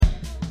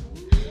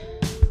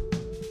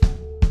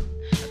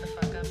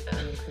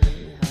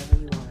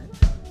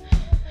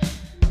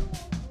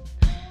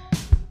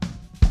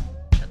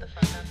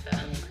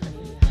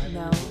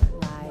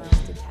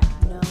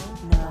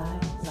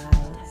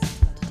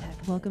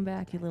Welcome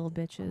back, you little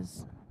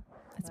bitches.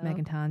 It's Hello.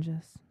 Megan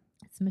Tonjes.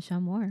 It's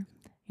Michelle Moore.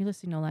 You're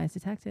listening to No Lies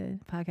Detected,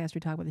 a podcast where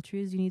we talk about the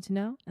truths you need to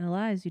know and the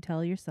lies you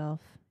tell yourself.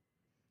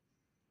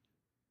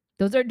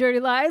 Those are dirty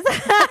lies.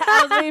 I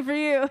was waiting for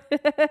you.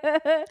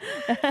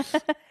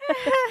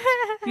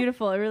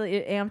 Beautiful.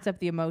 It amps up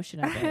the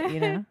emotion of it,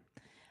 you know?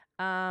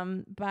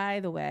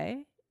 By the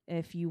way,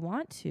 if you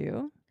want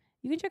to,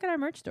 you can check out our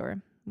merch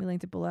store. We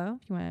linked it below.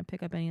 If you want to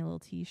pick up any little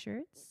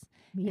t-shirts,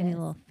 any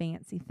little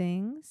fancy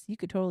things, you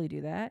could totally do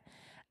that.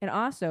 And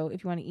also,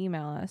 if you want to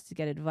email us to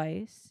get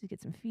advice, to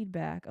get some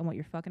feedback on what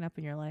you're fucking up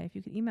in your life,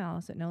 you can email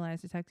us at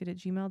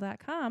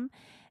noliesdetected@gmail.com,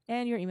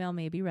 and your email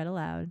may be read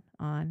aloud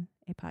on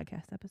a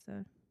podcast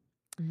episode.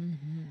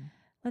 Mm-hmm.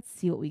 Let's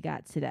see what we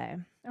got today.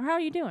 Or how are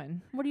you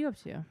doing? What are you up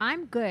to?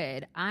 I'm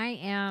good. I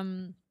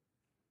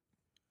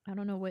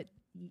don't know what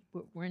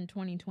we're in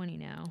 2020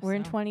 now. We're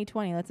in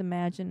 2020. Let's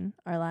imagine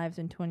our lives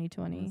in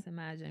 2020. Let's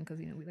imagine, because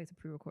we like to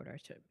pre-record our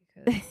shit.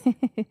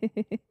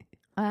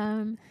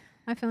 Because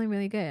I'm feeling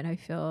really good. I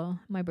feel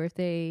my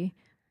birthday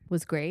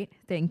was great.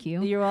 Thank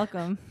you. You're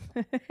welcome.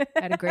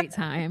 Had a great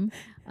time.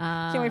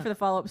 Can't wait for the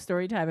follow-up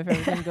story time if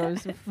everything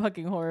goes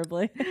fucking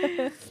horribly.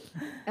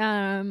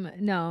 But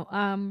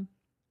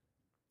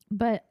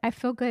I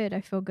feel good.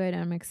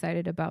 I'm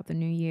excited about the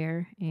new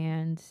year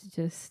and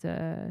just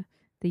the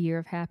year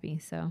of happy.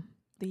 So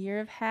The year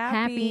of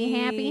happy.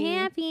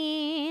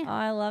 happy. Oh,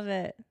 I love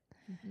it.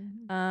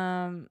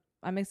 Mm-hmm.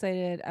 I'm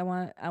excited. I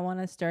want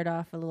to start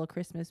off a little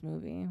Christmas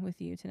movie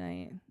with you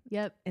tonight.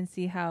 Yep. And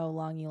see how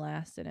long you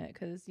last in it,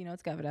 because you know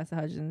it's got Vanessa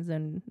Hudgens,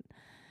 and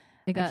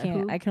It got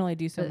I can only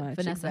do so much.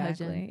 Vanessa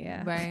exactly. Hudgens.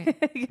 Yeah. Right.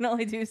 You can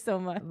only do so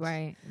much.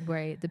 Right.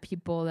 The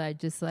people that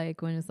just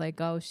like, when it's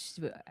like, oh,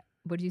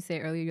 what did you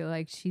say earlier? You're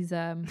like, she's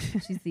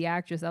the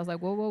actress. I was like,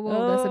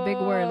 whoa, that's a big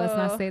word. Let's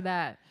not say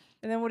that.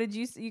 And then what did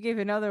you say? You gave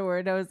another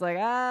word. I was like,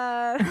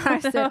 I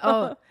said,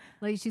 oh,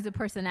 like she's a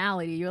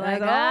personality. You're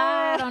like,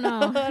 I don't know.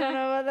 I don't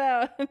know about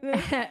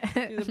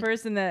that. She's a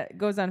person that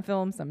goes on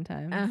film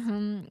sometimes.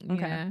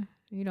 Okay. Yeah.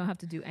 You don't have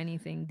to do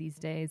anything these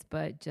days,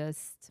 but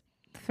just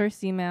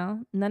First email.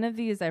 None of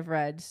these I've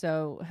read,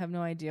 so have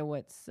no idea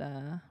what's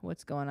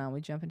going on.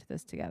 We jump into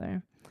this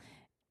together.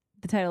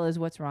 The title is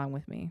 "What's Wrong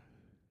with Me."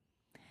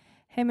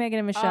 Hey, Megan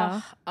and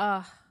Michelle.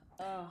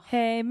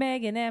 Hey,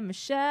 Megan and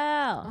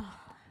Michelle.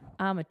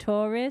 I'm a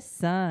Taurus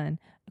sun,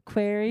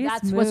 Aquarius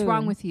that's moon, what's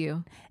wrong with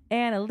you.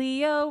 and a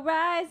Leo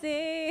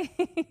rising.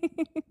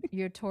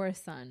 You're a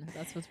Taurus sun.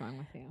 That's what's wrong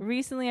with you.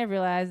 Recently, I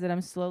realized that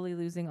I'm slowly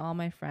losing all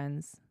my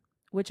friends,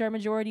 which are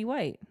majority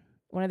white.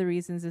 One of the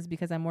reasons is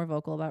because I'm more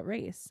vocal about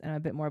race, and I'm a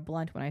bit more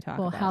blunt when I talk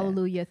about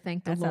hallelujah.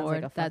 Thank the it. That sounds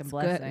Lord. like a fucking That's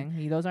blessing.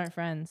 good. Those aren't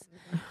friends.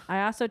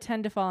 I also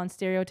tend to fall on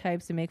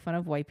stereotypes and make fun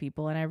of white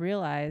people, and I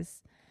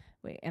realize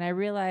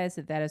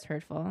that is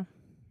hurtful.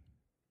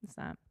 It's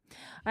not.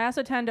 I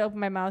also tend to open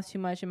my mouth too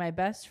much, and my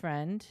best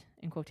friend,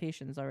 in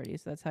quotations already,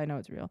 so that's how I know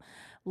it's real,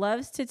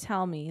 loves to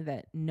tell me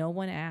that no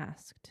one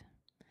asked.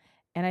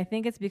 And I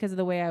think it's because of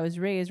the way I was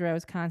raised, where I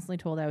was constantly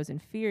told I was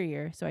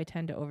inferior, so I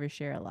tend to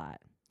overshare a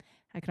lot.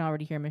 I can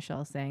already hear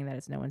Michelle saying that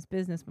it's no one's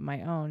business but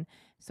my own,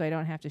 so I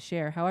don't have to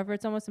share. However,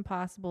 it's almost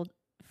impossible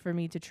for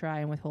me to try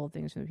and withhold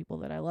things from the people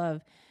that I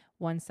love,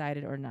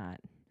 one-sided or not.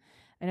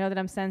 I know that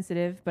I'm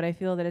sensitive, but I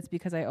feel that it's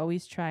because I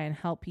always try and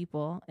help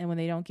people, and when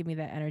they don't give me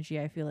that energy,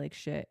 I feel like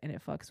shit, and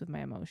it fucks with my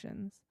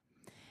emotions.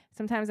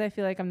 Sometimes I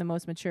feel like I'm the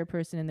most mature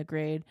person in the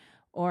grade,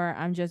 or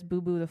I'm just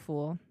boo-boo the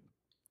fool.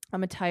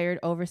 I'm a tired,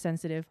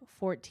 oversensitive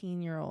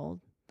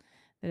 14-year-old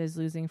that is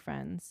losing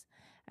friends.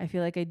 I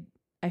feel like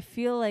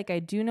I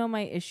do know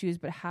my issues,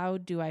 but how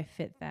do I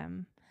fix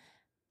them?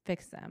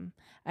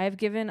 I have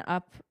given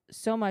up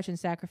so much and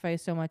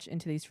sacrificed so much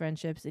into these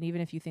friendships, and even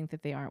if you think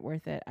that they aren't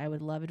worth it, I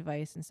would love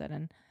advice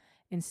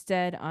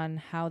instead on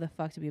how the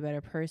fuck to be a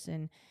better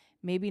person.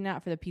 Maybe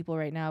not for the people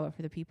right now, but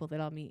for the people that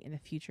I'll meet in the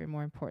future,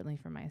 more importantly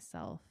for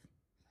myself.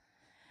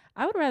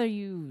 I would rather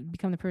you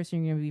become the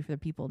person you're going to be for the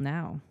people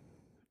now,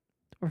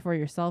 or for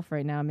yourself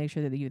right now, and make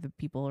sure that you have the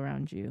people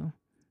around you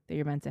that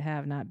you're meant to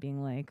have, not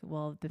being like,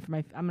 well,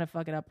 I'm going to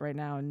fuck it up right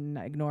now and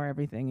ignore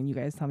everything, and you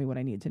guys tell me what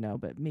I need to know,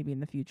 but maybe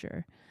in the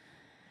future.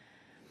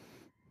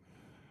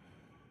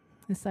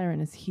 The siren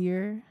is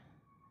here.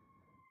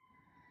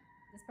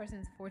 This person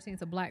is 14.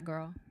 It's a black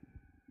girl.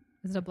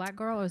 Is it a black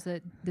girl, or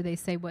did they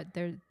say what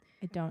they're?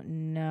 I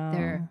don't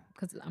know.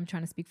 Because I'm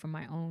trying to speak from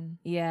my own.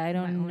 Yeah, I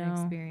don't know.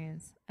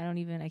 Experience. I can't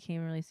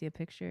even really see a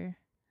picture.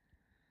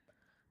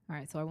 All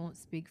right, so I won't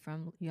speak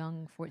from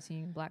young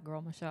 14 black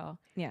girl Michelle.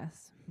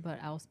 Yes. But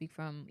I'll speak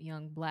from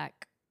young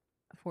black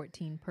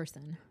 14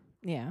 person.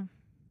 Yeah.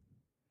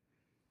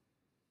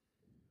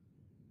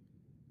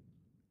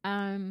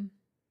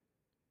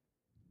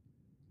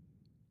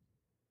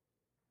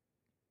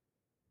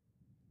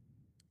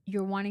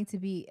 You're wanting to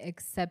be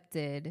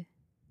accepted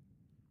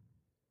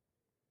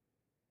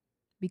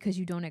because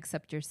you don't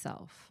accept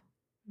yourself.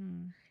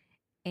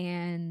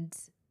 And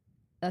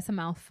that's a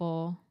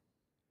mouthful.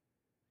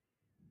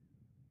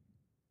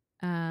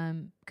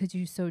 Because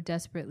you so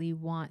desperately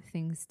want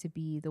things to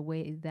be the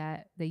way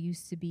that they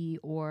used to be,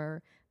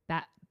 or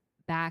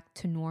back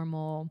to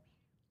normal,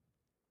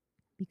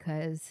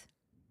 because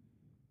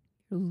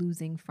you're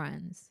losing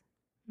friends.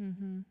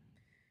 Mm-hmm.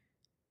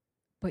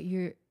 But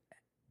you're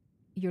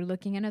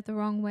looking at it the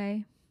wrong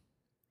way.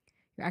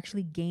 You're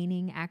actually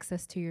gaining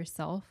access to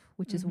yourself,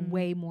 which is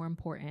way more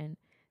important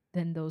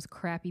than those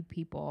crappy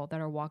people that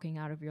are walking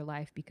out of your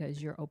life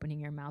because you're opening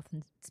your mouth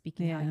and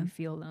speaking how you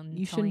feel and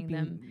you telling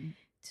them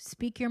to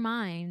speak your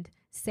mind,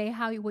 say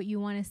what you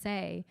want to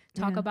say,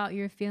 talk about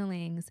your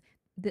feelings.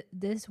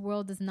 This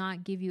world does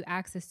not give you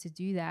access to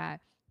do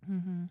that.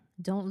 Mm-hmm.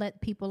 Don't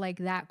let people like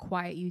that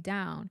quiet you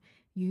down.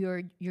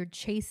 You're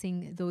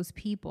chasing those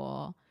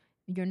people.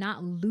 You're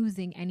not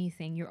losing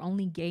anything. You're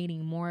only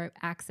gaining more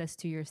access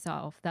to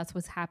yourself. That's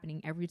what's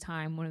happening every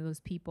time one of those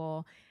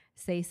people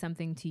say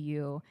something to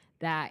you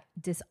that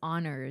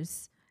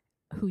dishonors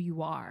who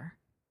you are.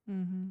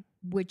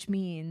 Which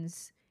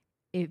means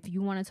if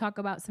you want to talk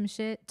about some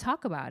shit,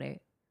 talk about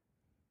it.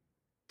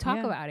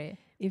 Talk about it.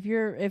 If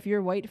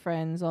you're white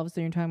friends, all of a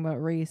sudden you're talking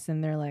about race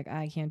and they're like,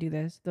 I can't do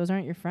this. Those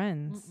aren't your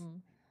friends.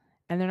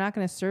 And they're not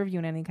going to serve you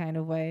in any kind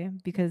of way,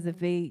 because if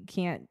they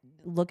can't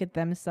look at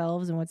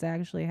themselves and what's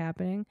actually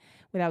happening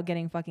without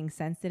getting fucking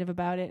sensitive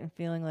about it and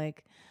feeling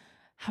like,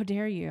 how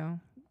dare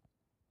you?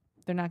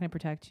 They're not going to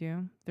protect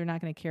you. They're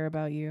not going to care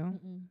about you.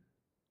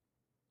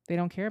 They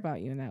don't care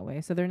about you in that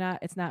way. So they're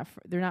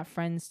not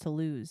friends to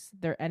lose.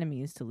 They're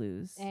enemies to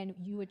lose. And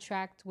you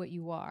attract what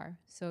you are.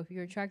 So if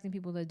you're attracting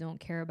people that don't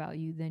care about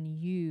you, then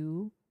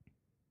you,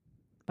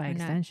 by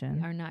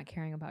extension, are not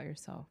caring about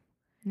yourself.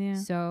 Yeah.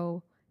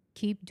 So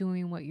keep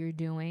doing what you're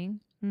doing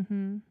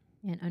and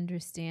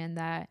understand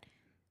that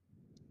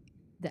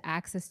the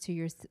access to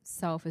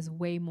yourself is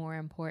way more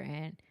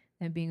important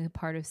than being a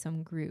part of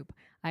some group.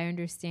 I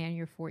understand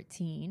you're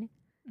 14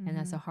 and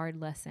that's a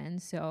hard lesson.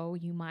 So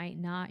you're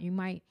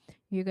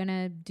going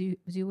to do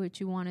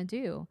what you want to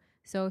do.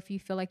 So if you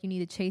feel like you need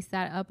to chase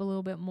that up a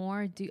little bit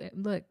more,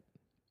 look,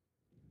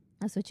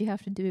 that's what you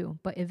have to do.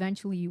 But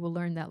eventually you will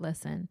learn that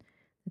lesson,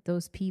 that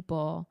those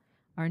people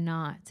are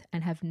not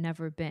and have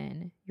never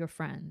been your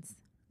friends.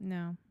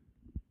 No.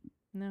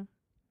 And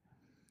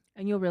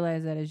you'll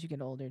realize that as you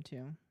get older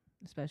too,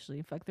 especially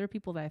if like there are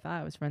people that I thought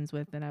I was friends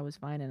with and I was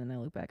fine, and then I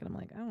look back and I'm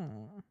like, I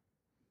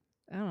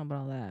don't know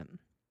about all that.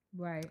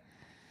 Right.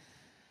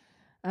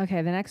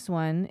 Okay, the next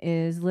one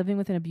is living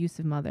with an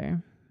abusive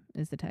mother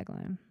is the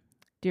tagline.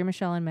 Dear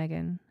Michelle and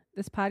Megan,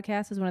 this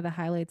podcast is one of the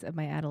highlights of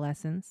my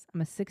adolescence.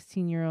 I'm a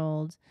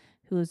 16-year-old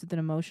who lives with an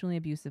emotionally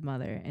abusive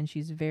mother, and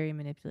she's very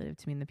manipulative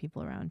to me and the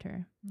people around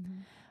her.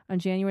 On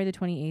January the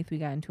 28th, we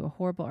got into a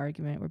horrible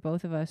argument where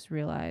both of us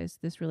realized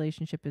this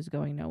relationship is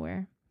going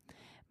nowhere.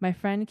 My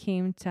friend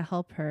came to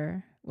help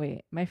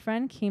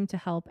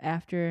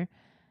after,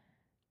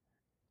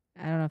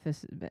 I don't know if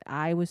this, but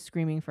I was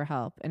screaming for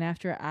help. And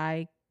after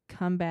I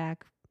come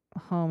back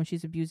home,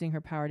 she's abusing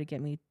her power to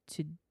get me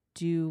to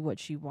do what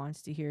she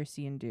wants to hear,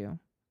 see, and do,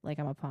 like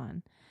I'm a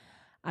pawn.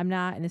 I'm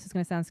not, and this is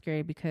going to sound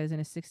scary because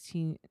this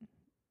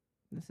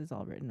is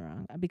all written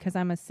wrong. Because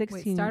I'm a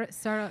 16. Wait,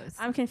 start.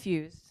 I'm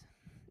confused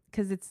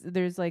because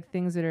there's like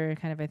things that are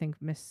kind of, I think,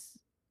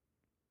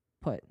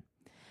 misput.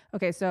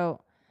 Okay, so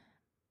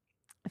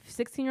a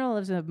 16-year-old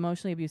lives with an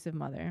emotionally abusive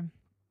mother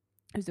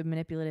who's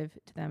manipulative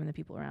to them and the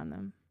people around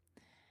them.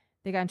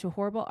 They got into a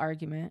horrible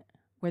argument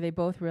where they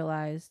both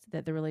realized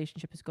that the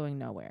relationship is going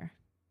nowhere.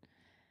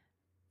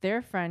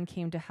 Their friend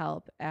came to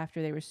help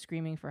after they were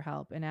screaming for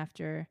help, and this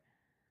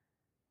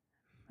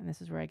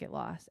is where I get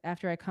lost.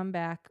 After I came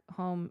back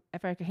home,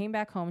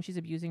 she's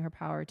abusing her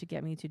power to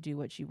get me to do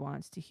what she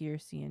wants to hear,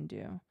 see, and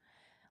do.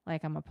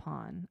 Like I'm a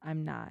pawn.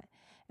 I'm not.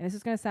 And this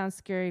is going to sound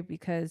scary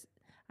because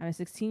I'm a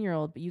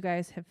 16-year-old, but you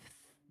guys have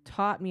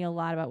taught me a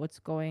lot about what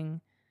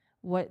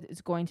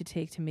it's going to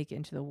take to make it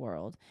into the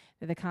world.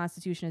 That the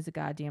Constitution is a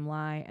goddamn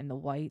lie and the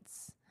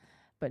whites.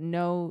 But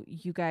no,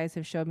 you guys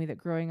have showed me that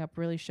growing up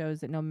really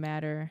shows that no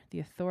matter the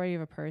authority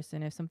of a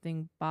person, if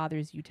something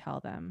bothers you, tell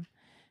them.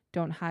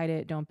 Don't hide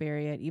it. Don't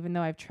bury it. Even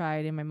though I've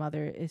tried and my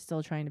mother is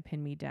still trying to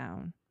pin me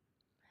down.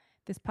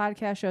 This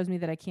podcast shows me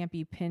that I can't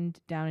be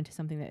pinned down into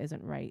something that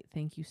isn't right.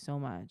 Thank you so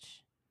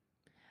much.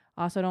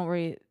 Also, don't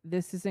worry.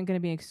 This isn't going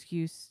to be an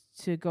excuse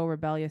to go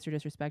rebellious or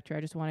disrespect her.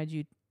 I just wanted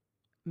you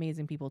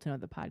amazing people to know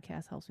the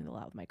podcast helps me a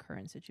lot with my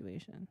current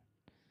situation.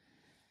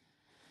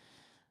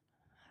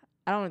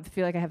 I don't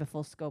feel like I have the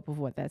full scope of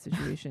what that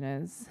situation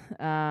is.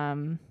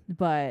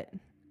 But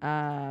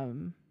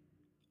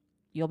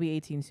you'll be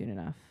 18 soon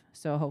enough.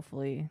 So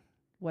hopefully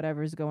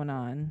whatever's going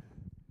on.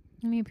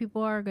 I mean,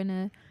 people are going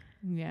to...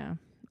 Yeah.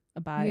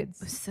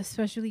 Abides.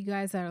 Especially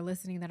guys that are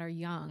listening that are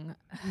young.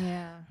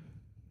 Yeah.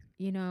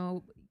 You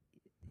know,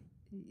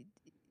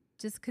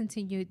 just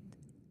continue.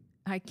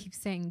 I keep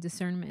saying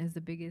discernment is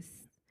the biggest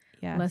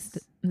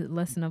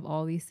lesson of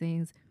all these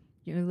things.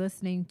 You're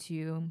listening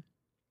to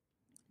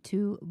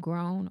two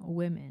grown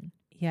women.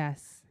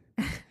 Yes.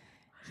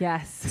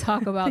 Yes.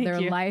 Talk about their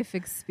life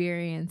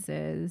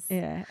experiences.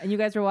 Yeah. And you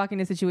guys are walking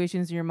into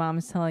situations and your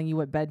mom's telling you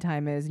what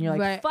bedtime is and you're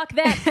like, fuck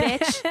that,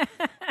 bitch.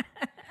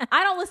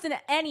 I don't listen to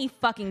any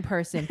fucking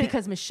person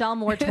because Michelle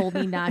Moore told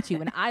me not to,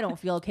 and I don't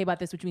feel okay about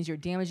this, which means you're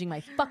damaging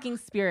my fucking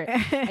spirit.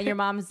 And your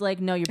mom's like,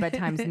 no, your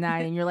bedtime's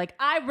 9. And you're like,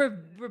 I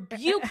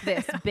rebuke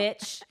this,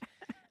 bitch.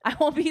 I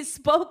won't be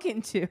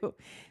spoken to.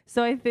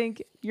 So I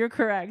think you're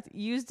correct.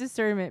 Use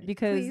discernment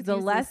because Please the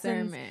use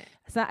lessons. discernment.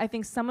 So I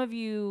think some of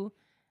you,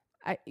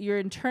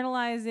 you're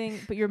internalizing,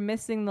 but you're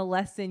missing the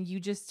lesson.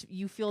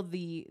 You feel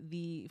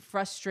the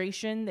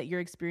frustration that you're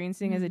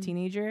experiencing as a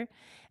teenager,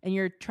 and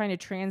you're trying to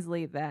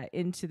translate that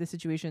into the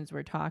situations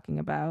we're talking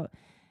about.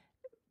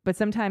 But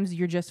sometimes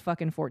you're just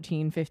fucking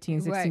 14,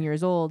 15, 16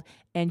 years old,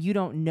 and you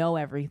don't know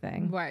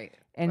everything. Right.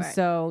 And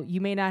so you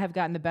may not have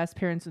gotten the best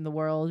parents in the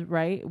world,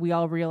 right? We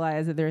all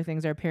realize that there are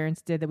things our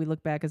parents did that we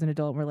look back as an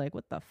adult and we're like,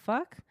 what the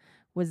fuck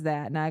was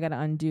that? Now I got to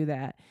undo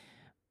that.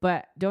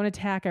 But don't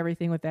attack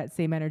everything with that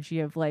same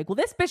energy of like, well,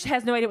 this bitch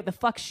has no idea what the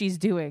fuck she's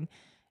doing.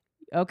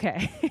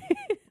 Okay.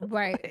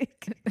 Right.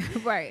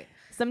 Right.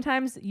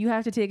 Sometimes you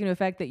have to take into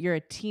effect that you're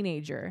a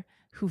teenager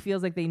who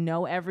feels like they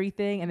know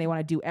everything and they want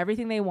to do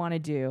everything they want to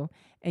do.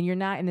 And you're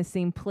not in the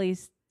same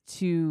place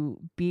to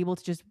be able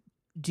to just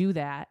do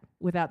that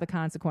without the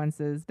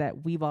consequences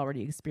that we've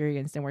already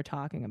experienced and we're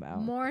talking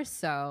about. More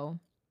so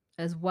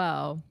as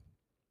well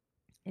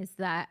is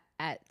that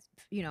at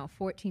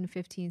 14,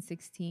 15,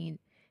 16,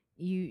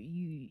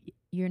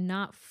 you're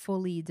not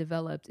fully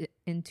developed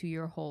into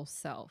your whole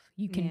self.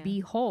 You can be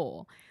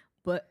whole,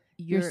 but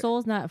your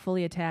soul's not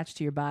fully attached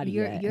to your body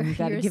yet. You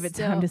got to give it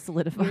time to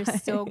solidify. You're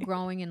still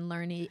growing and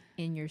learning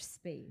in your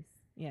space.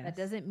 Yes. That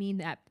doesn't mean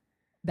that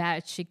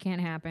bad shit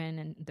can't happen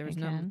and there's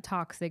no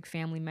toxic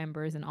family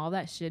members and all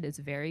that shit is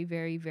very,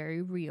 very,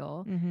 very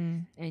real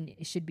and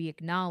it should be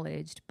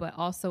acknowledged, but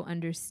also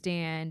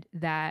understand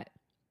that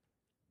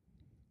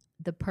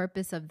the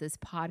purpose of this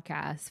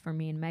podcast for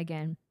me and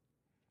Megan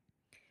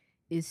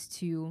is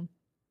to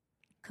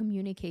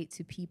communicate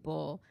to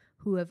people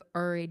who have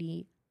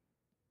already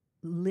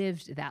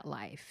lived that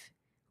life,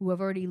 who have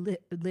already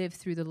lived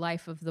through the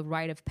life of the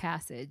rite of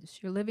passage.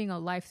 You're living a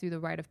life through the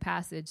rite of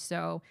passage.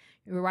 So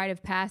your rite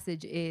of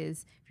passage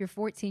is, if you're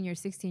 14, you're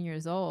 16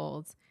 years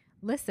old,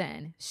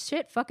 listen,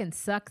 shit fucking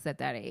sucks at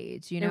that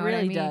age. You know what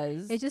I mean? It really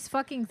does. It just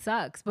fucking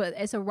sucks. But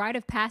it's a rite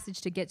of passage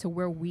to get to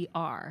where we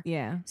are.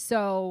 Yeah.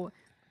 So,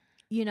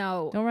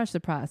 don't rush the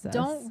process.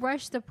 Don't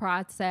rush the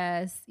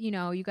process.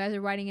 You guys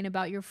are writing in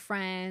about your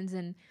friends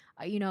and,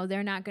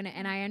 they're not going to,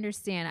 and I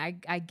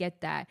understand, I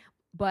get that.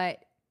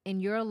 But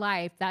in your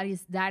life,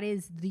 that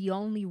is the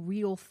only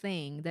real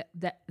thing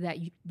that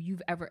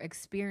you've ever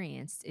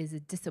experienced is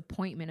a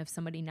disappointment of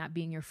somebody not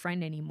being your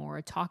friend anymore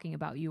or talking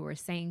about you or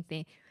saying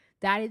things.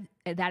 That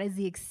is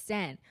the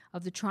extent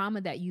of the trauma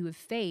that you have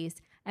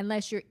faced,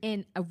 unless you're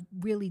in a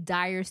really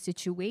dire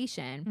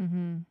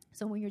situation.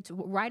 So when you're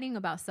writing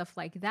about stuff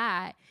like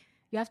that,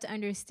 you have to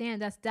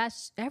understand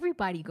that's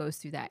everybody goes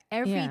through that.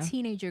 Every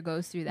teenager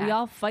goes through that. We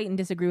all fight and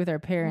disagree with our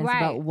parents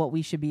about what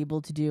we should be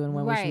able to do and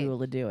when we should be able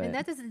to do it. And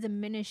that doesn't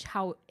diminish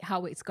how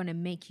it's going to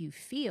make you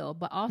feel,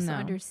 but also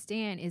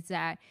understand is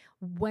that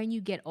when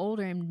you get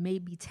older, in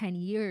maybe 10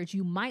 years,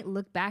 you might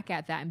look back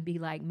at that and be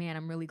like, man,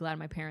 I'm really glad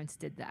my parents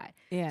did that.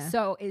 Yeah.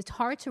 So it's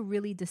hard to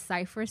really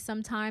decipher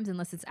sometimes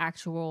unless it's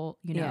actual,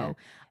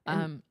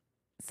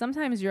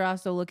 sometimes you're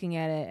also looking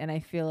at it, and I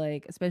feel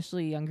like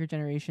especially younger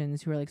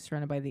generations who are like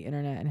surrounded by the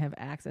internet and have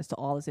access to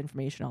all this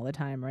information all the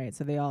time, right?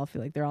 So they all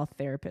feel like they're all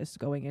therapists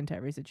going into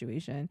every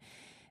situation.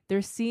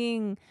 They're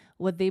seeing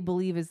what they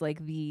believe is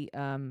like the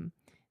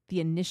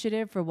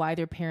initiative for why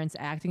their parents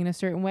acting in a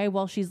certain way.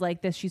 Well, she's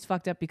like this, she's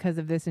fucked up because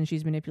of this, and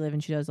she's manipulative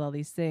and she does all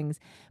these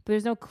things. But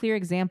there's no clear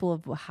example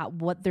of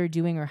what they're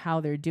doing or how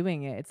they're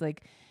doing it. It's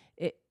like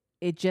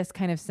it just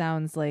kind of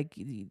sounds like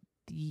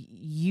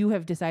you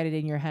have decided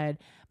in your head,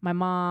 my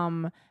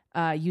mom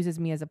uses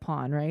me as a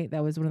pawn, right?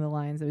 That was one of the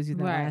lines that was used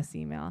in the last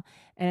email.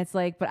 And it's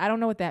like, but I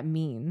don't know what that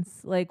means.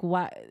 Like,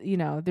 why,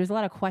 there's a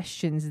lot of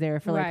questions there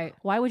for like,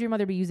 why would your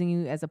mother be using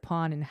you as a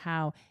pawn, and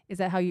how is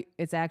that how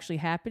it's actually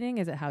happening?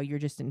 Is it how you're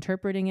just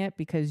interpreting it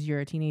because you're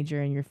a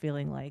teenager and you're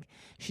feeling like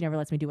she never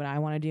lets me do what I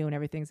want to do and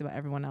everything's about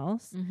everyone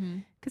else?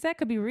 Because that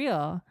could be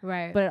real.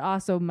 Right. But it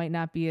also might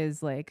not be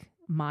as like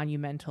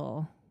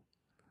monumental.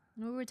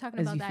 We were talking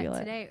about that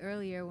today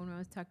earlier when I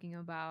was talking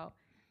about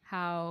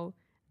how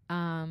we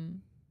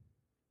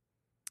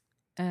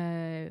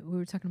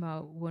were talking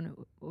about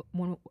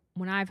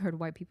when I've heard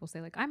white people say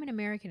like, I'm an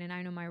American and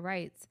I know my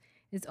rights.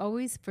 It's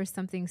always for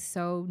something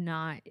so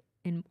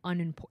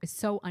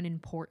so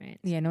unimportant.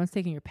 Yeah, no one's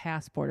taking your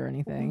passport or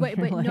anything. But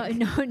like,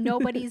 no,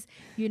 nobody's.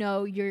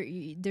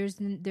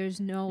 There's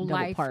no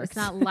life. Parks. It's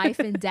not life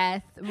and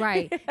death,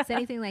 right? It's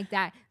anything like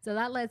that. So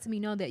that lets me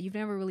know that you've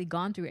never really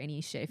gone through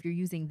any shit. If you're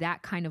using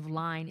that kind of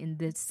line in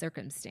this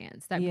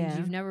circumstance, that means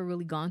you've never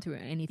really gone through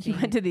anything. You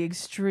went to the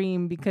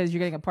extreme because you're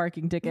getting a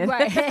parking ticket,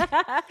 right?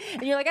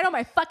 And you're like, I know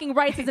my fucking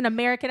rights as an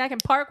American. I can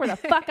park where the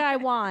fuck I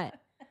want.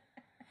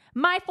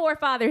 My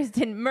forefathers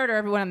didn't murder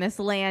everyone on this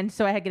land,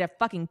 so I had to get a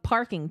fucking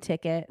parking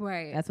ticket.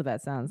 Right. That's what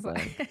that sounds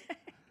like.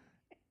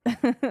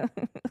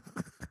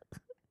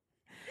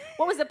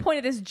 What was the point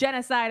of this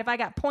genocide if I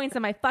got points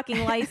on my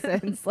fucking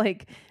license?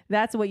 Like,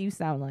 that's what you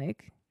sound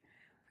like.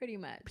 Pretty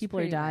much. People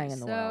are dying in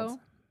the world.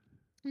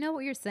 Know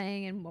what you're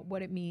saying and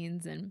what it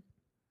means and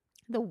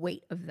the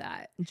weight of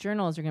that.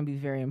 Journals are going to be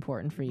very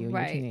important for you in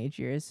your teenage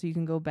years. So you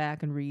can go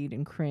back and read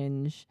and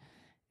cringe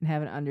and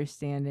have an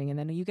understanding. And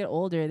then when you get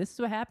older, this is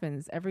what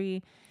happens.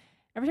 Every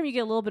time you get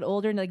a little bit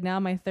older, like now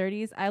in my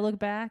 30s, I look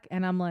back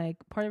and I'm like,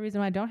 part of the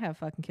reason why I don't have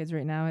fucking kids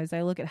right now is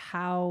I look at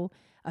how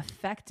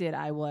affected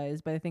I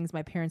was by the things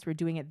my parents were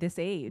doing at this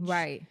age.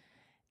 Right.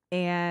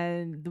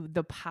 And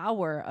the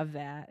power of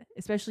that,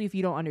 especially if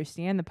you don't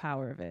understand the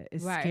power of it,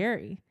 is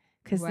scary.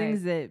 Because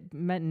things that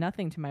meant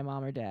nothing to my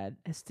mom or dad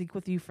stick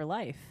with you for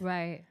life.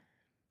 Right.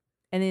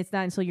 And it's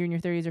not until you're in your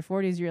 30s or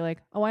 40s you're like,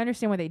 oh, I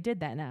understand why they did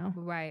that now.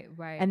 Right.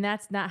 And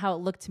that's not how it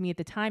looked to me at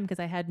the time because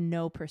I had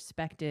no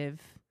perspective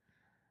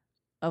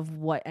of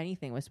what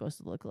anything was supposed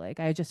to look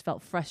like. I just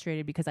felt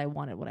frustrated because I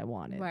wanted what I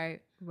wanted.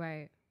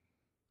 Right.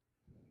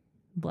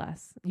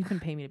 Bless. You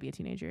couldn't pay me to be a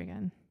teenager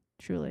again.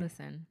 Truly.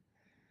 Listen.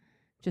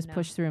 Just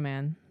push through,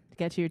 man.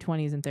 Get to your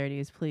 20s and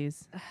 30s,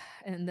 please.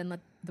 And then let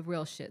the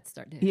real shit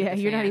start to hit. Yeah,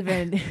 you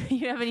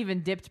haven't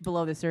even dipped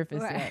below the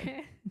surface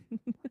yet.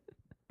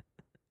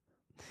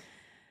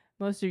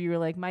 Most of you were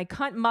like, my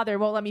cunt mother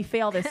won't let me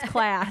fail this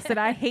class, and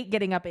I hate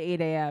getting up at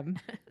 8 a.m.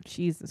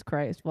 Jesus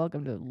Christ.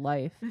 Welcome to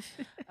life.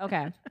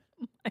 Okay.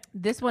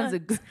 This one's a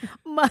good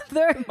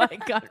mother. My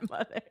cunt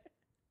mother.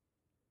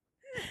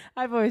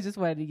 I've always just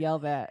wanted to yell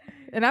that.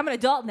 And I'm an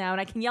adult now,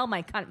 and I can yell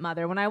my cunt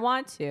mother when I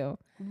want to.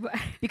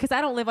 Because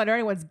I don't live under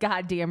anyone's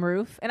goddamn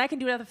roof, and I can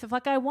do whatever the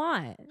fuck I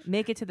want.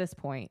 Make it to this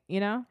point, you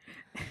know?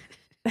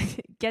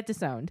 Get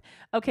disowned.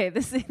 Okay,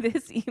 this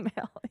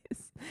email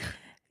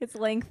it's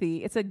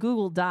lengthy. It's a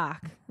Google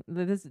Doc.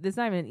 This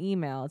not even an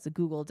email. It's a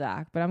Google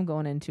Doc, but I'm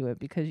going into it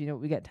because, you know,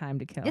 we got time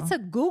to kill. It's a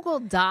Google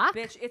Doc?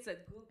 Bitch, it's a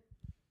Google.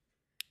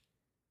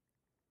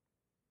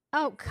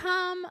 Oh,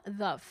 come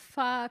the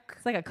fuck.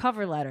 It's like a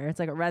cover letter. It's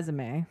like a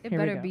resume. It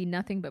better be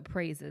nothing but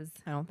praises.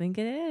 I don't think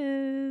it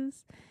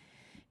is.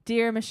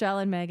 Dear Michelle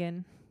and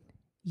Megan,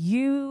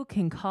 you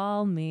can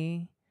call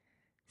me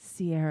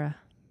Sierra.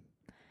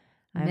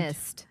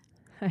 Missed.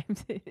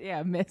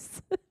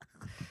 Missed.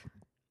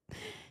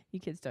 You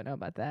kids don't know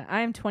about that.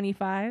 I am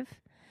 25.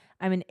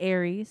 I'm an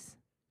Aries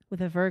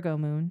with a Virgo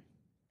moon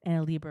and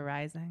a Libra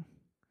rising.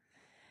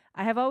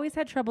 I have always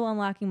had trouble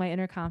unlocking my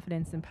inner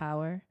confidence and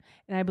power,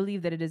 and I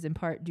believe that it is in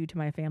part due to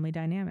my family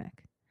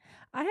dynamic.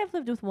 I have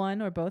lived with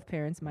one or both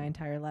parents my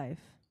entire life.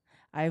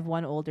 I have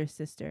one older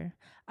sister.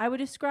 I would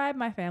describe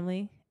my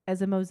family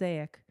as a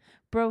mosaic,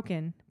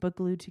 broken but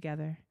glued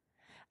together.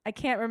 I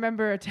can't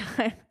remember a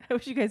time. I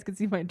wish you guys could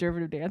see my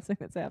interpretive dancing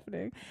that's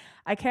happening.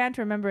 I can't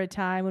remember a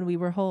time when we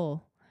were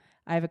whole.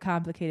 I have a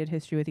complicated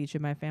history with each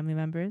of my family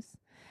members.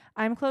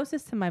 I am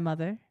closest to my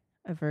mother,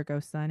 a Virgo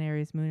sun,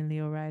 Aries moon, and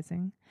Leo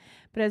rising.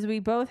 But as we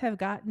both have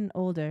gotten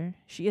older,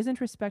 she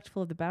isn't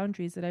respectful of the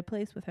boundaries that I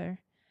place with her,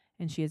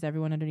 and she has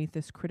everyone underneath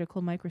this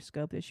critical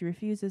microscope that she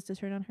refuses to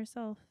turn on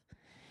herself.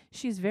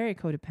 She's very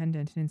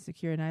codependent and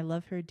insecure, and I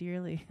love her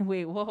dearly.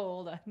 Wait, whoa,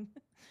 hold on.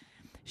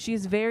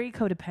 She's very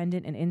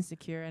codependent and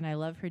insecure, and I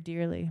love her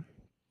dearly.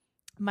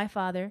 My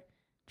father,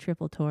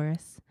 triple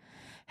Taurus,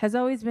 has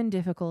always been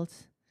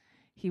difficult.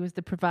 He was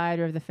the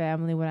provider of the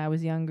family when I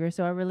was younger,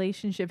 so our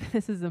relationship,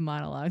 this is a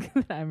monologue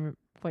that I'm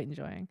quite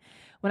enjoying.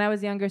 When I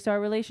was younger, so our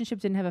relationship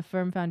didn't have a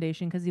firm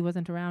foundation because he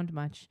wasn't around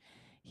much.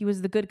 He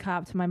was the good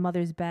cop to my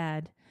mother's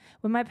bad.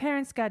 When my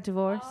parents got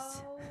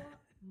divorced... Oh,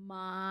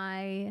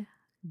 my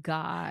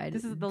God.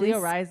 The Leo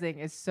rising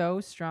is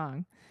so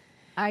strong.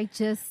 I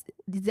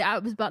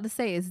was about to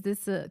say, is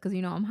this because,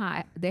 you know, I'm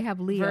high. They have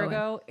Leo.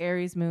 Virgo,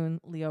 Aries moon,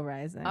 Leo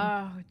rising.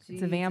 Oh, Jesus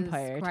it's a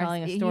vampire Christ.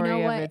 telling a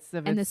story of its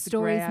and the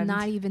story's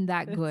not even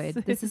that good.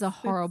 This is a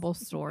horrible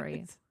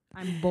story.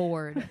 I'm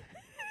bored.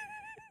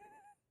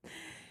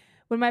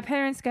 When my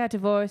parents got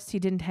divorced, he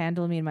didn't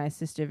handle me and my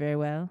sister very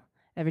well.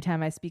 Every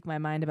time I speak my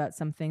mind about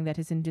something that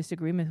is in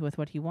disagreement with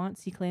what he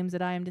wants, he claims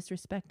that I am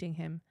disrespecting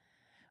him.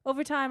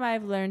 Over time, I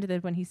have learned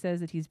that when he says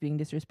that he's being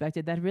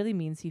disrespected, that really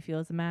means he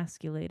feels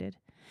emasculated.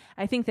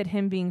 I think that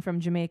him being from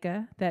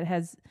Jamaica, that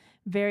has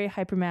very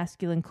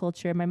hypermasculine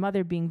culture, my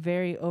mother being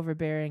very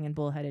overbearing and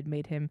bullheaded,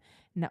 made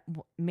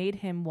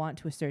him want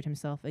to assert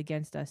himself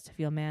against us to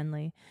feel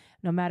manly,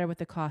 no matter what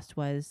the cost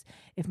was.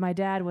 If my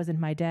dad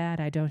wasn't my dad,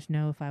 I don't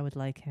know if I would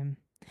like him.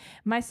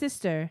 My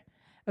sister,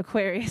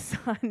 Aquarius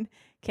sun,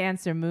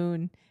 Cancer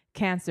moon,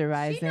 Cancer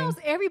rising. She knows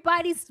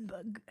everybody's...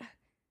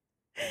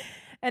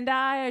 And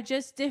I are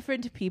just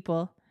different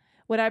people.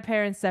 When our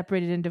parents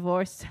separated and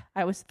divorced,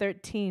 I was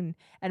 13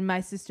 and my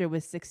sister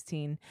was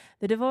 16.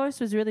 The divorce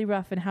was really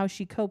rough, and how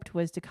she coped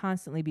was to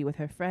constantly be with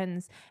her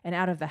friends and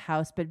out of the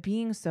house, but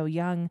being so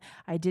young,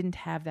 I didn't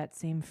have that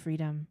same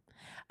freedom.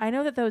 I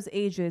know that those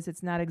ages,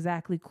 it's not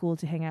exactly cool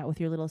to hang out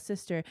with your little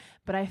sister,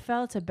 but I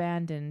felt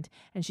abandoned,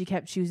 and she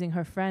kept choosing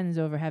her friends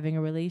over having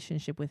a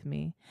relationship with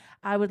me.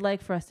 I would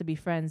like for us to be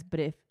friends, but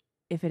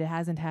if it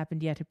hasn't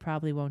happened yet, it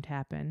probably won't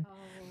happen.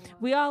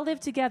 We all live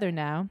together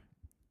now.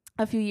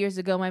 A few years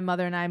ago, my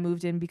mother and I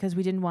moved in because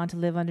we didn't want to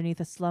live underneath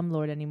a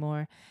slumlord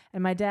anymore,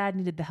 and my dad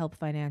needed the help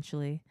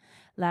financially.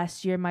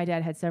 Last year, my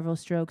dad had several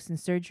strokes and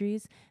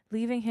surgeries,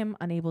 leaving him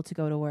unable to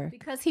go to work.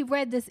 Because he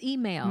read this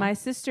email. My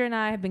sister and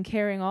I have been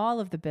carrying all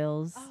of the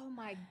bills. Oh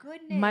my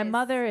goodness. My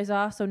mother is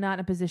also not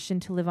in a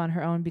position to live on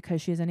her own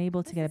because she is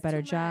unable to get a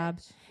better job.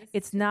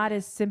 It's not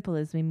as simple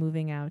as me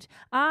moving out.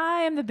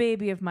 I am the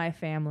baby of my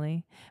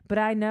family, but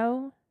I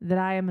know that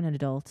I am an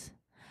adult.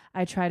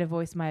 I try to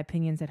voice my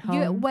opinions at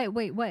home.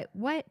 Wait,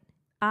 what?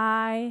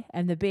 I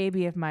am the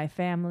baby of my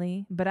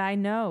family, but I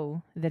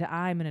know that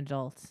I'm an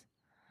adult.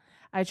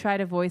 I try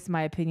to voice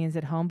my opinions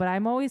at home, but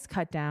I'm always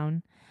cut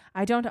down.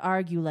 I don't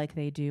argue like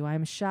they do.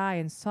 I'm shy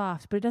and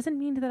soft, but it doesn't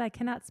mean that I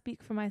cannot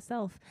speak for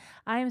myself.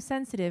 I am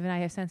sensitive and I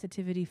have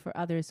sensitivity for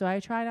others, so I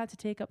try not to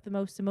take up the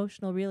most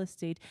emotional real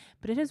estate,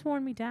 but it has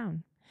worn me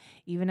down.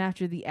 Even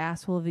after the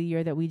asshole of the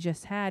year that we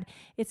just had,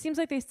 it seems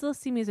like they still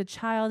see me as a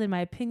child and my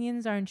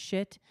opinions aren't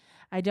shit.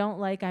 I don't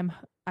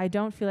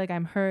feel like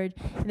I'm heard,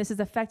 and this has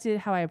affected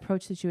how I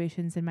approach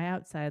situations in my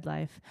outside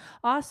life.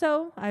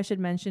 Also, I should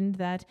mention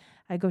that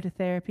I go to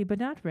therapy, but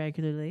not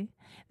regularly.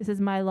 This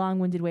is my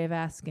long-winded way of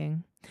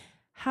asking,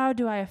 how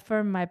do I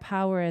affirm my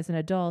power as an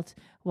adult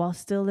while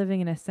still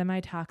living in a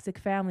semi-toxic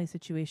family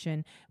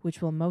situation,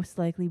 which will most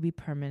likely be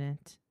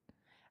permanent?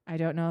 I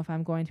don't know if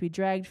I'm going to be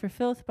dragged for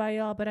filth by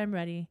y'all, but I'm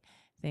ready.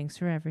 Thanks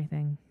for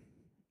everything.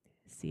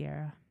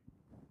 Sierra.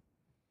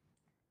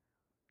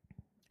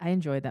 I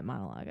enjoyed that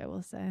monologue, I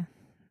will say.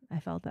 I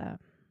felt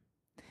that.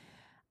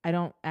 I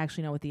don't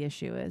actually know what the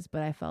issue is,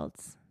 but I felt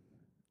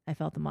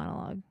the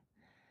monologue.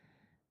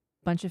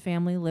 Bunch of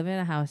family living in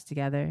a house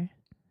together,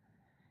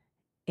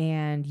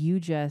 and you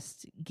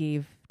just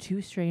gave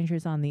two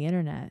strangers on the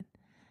internet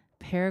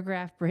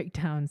paragraph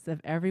breakdowns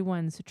of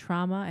everyone's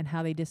trauma and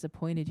how they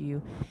disappointed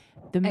you.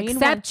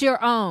 Except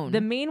your own.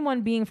 The main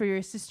one being for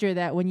your sister,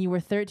 that when you were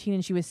 13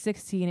 and she was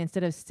 16,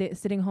 instead of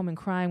sitting home and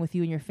crying with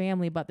you and your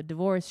family about the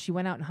divorce, she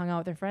went out and hung out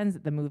with her friends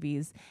at the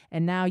movies,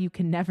 and now you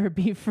can never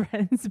be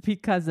friends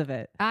because of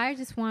it. I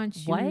just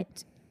want you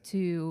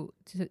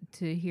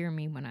to hear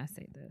me when I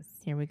say this.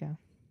 Here we go.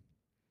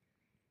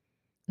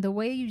 The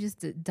way you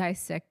just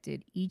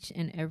dissected each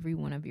and every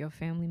one of your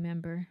family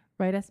member.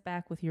 Write us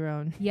back with your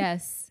own.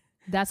 Yes.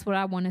 That's what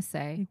I want to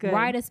say. Good.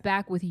 Write us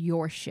back with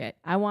your shit.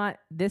 I want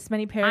this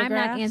many paragraphs.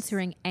 I'm not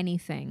answering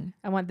anything.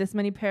 I want this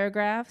many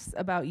paragraphs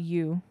about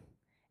you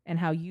and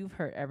how you've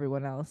hurt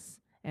everyone else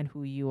and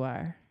who you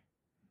are.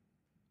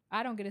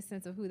 I don't get a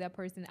sense of who that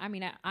person. I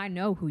mean, I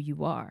know who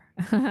you are.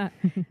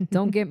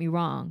 Don't get me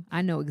wrong.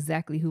 I know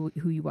exactly who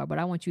you are, but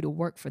I want you to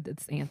work for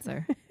this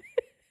answer.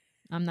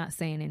 I'm not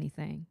saying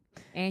anything.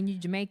 And you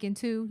Jamaican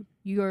too.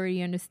 You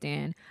already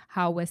understand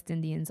how West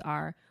Indians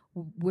are.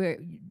 We're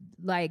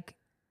like,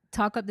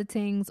 talk up the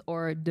things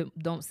or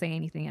don't say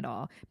anything at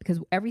all, because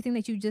everything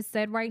that you just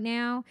said right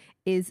now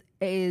has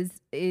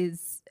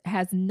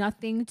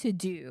nothing to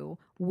do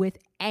with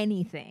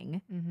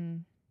anything. Mm-hmm.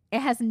 It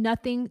has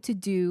nothing to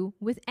do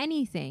with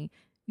anything.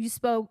 You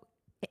spoke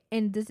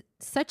in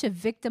such a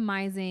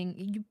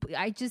victimizing.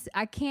 I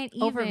can't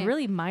even over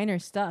really minor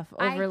stuff.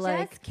 Over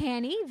I just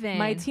can't even.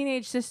 My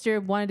teenage sister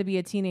wanted to be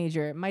a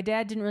teenager. My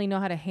dad didn't really know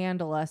how to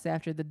handle us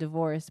after the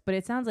divorce, but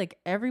it sounds like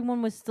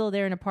everyone was still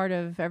there and a part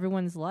of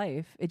everyone's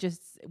life. It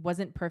just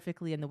wasn't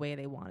perfectly in the way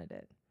they wanted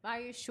it.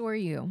 I assure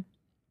you,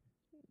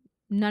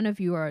 none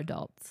of you are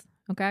adults.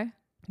 Okay?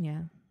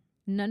 Yeah.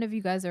 None of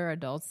you guys are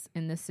adults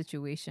in this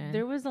situation.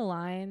 There was a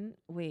line.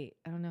 Wait,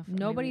 I don't know if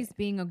nobody's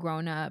being a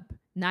grown up.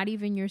 Not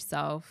even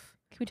yourself.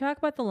 Can we talk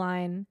about the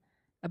line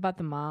about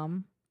the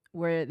mom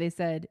where they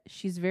said,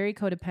 she's very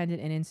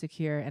codependent and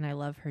insecure and I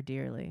love her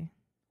dearly?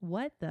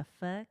 What the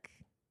fuck?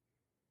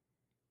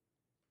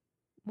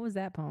 What was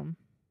that poem?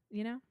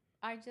 You know?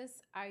 I think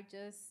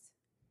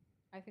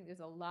there's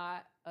a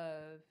lot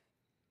of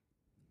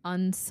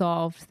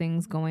unsolved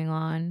things going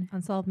on.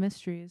 Unsolved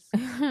mysteries.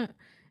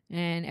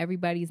 And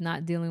everybody's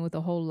not dealing with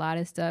a whole lot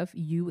of stuff,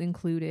 you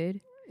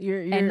included.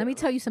 And let me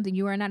tell you something,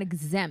 you are not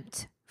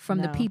exempt from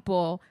the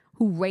people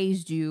who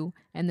raised you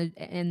and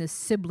the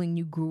sibling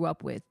you grew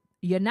up with.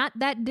 You're not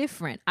that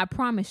different, I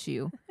promise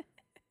you.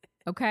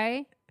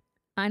 Okay?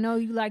 I know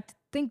you like to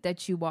think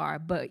that you are,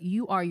 but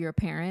you are your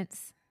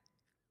parents.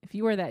 If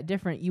you were that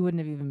different, you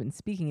wouldn't have even been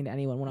speaking to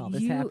anyone when all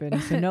this happened,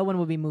 so no one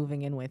would be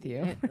moving in with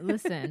you.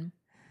 Listen,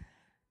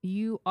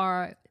 you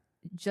are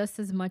just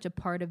as much a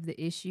part of the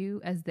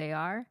issue as they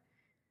are,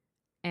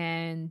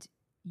 and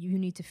you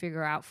need to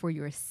figure out for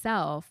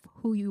yourself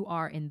who you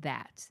are in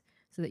that,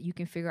 so that you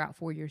can figure out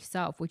for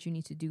yourself what you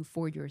need to do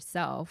for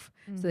yourself,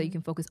 so that you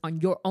can focus on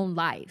your own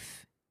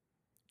life.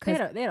 They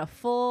had a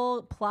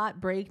full plot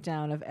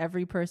breakdown of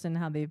every person,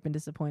 how they've been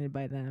disappointed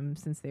by them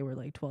since they were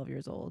like 12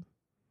 years old.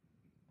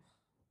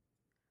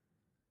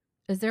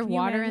 Is there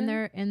water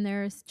in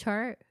their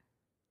chart?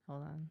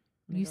 Hold on.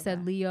 You said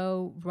back.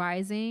 Leo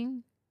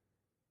rising.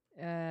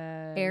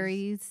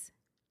 Aries.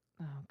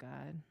 Oh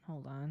God.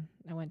 Hold on.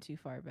 I went too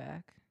far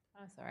back.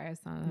 Oh, sorry. I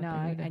saw No,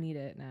 I need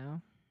it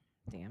now.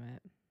 Damn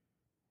it.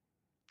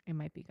 It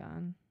might be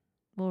gone.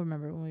 We'll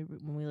remember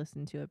when we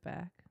listen to it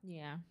back.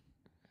 Yeah.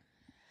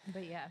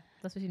 But yeah,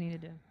 that's what you need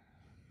to do.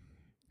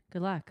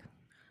 Good luck.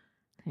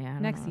 Yeah.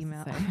 Next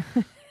email.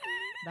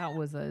 That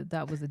was a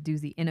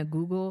doozy. In a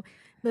Google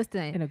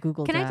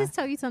Doc. I just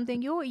tell you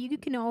something? You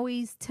can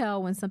always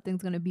tell when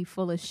something's gonna be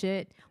full of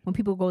shit when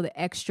people go the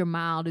extra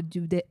mile to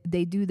do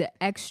they do the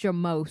extra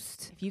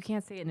most. If you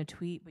can't say it in a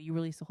tweet, but you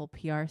release a whole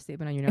PR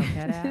statement on your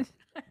notepad app,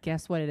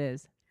 guess what it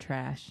is?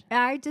 Trash.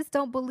 I just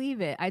don't believe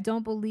it. I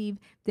don't believe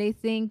they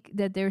think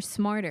that they're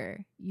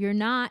smarter. You're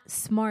not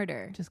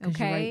smarter. Just because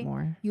you write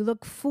more. You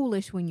look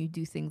foolish when you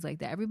do things like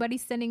that.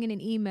 Everybody's sending in an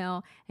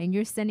email and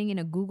you're sending in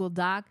a Google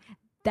Doc.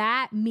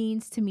 That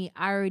means to me,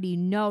 I already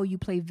know you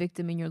play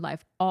victim in your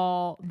life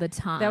all the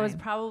time. That was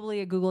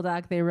probably a Google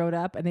Doc they wrote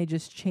up and they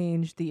just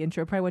changed the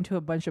intro. Probably went to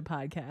a bunch of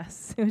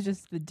podcasts. It was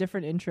just the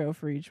different intro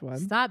for each one.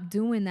 Stop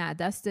doing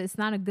that. It's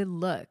not a good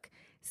look.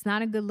 It's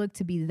not a good look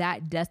to be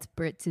that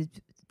desperate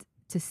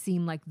to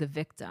seem like the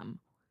victim,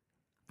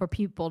 for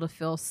people to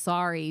feel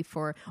sorry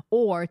for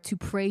or to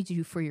praise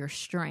you for your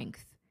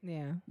strength.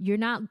 Yeah. You're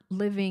not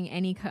living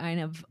any kind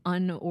of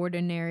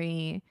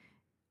unordinary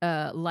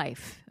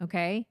life,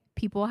 okay?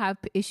 People have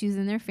issues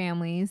in their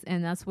families,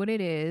 and that's what it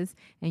is.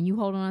 And you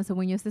hold on to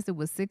when your sister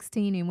was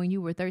 16 and when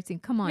you were 13.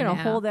 Come on, you now.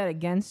 Hold that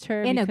against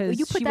her because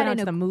you put she that went out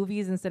to the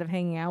movies instead of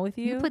hanging out with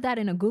you. You put that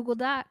in a Google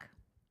Doc.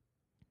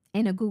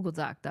 In a Google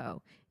Doc,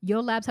 though,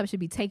 your laptop should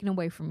be taken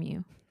away from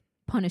you.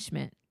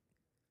 Punishment.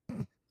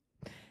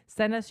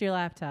 Send us your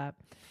laptop.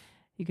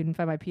 You can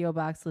find my P.O.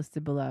 box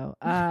listed below.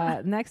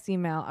 Next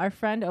email. Our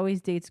friend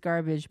always dates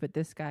garbage, but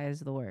this guy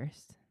is the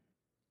worst.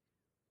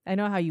 I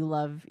know how you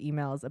love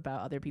emails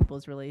about other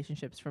people's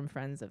relationships from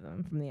friends of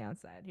them from the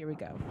outside. Here we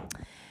go.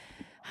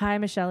 Hi,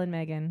 Michelle and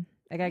Megan.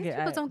 I gotta get.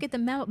 People don't get the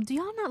memo. Do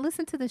y'all not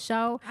listen to the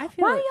show?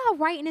 Why are y'all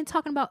writing and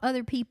talking about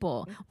other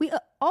people? We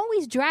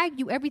always drag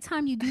you every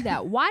time you do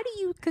that. Why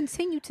do you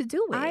continue to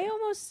do it? I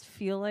almost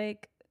feel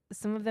like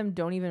some of them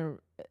don't even.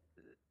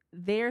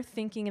 They're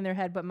thinking in their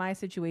head, but my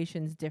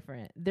situation's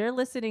different. They're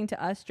listening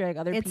to us drag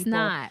other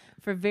people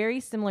for very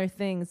similar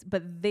things,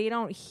 but they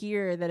don't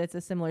hear that it's a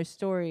similar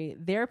story.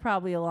 They're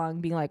probably along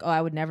being like, "Oh, I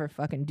would never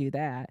fucking do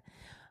that,"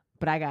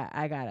 but I got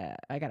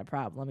a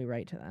problem. Let me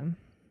write to them.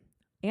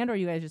 And or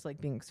you guys just like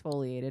being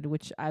exfoliated,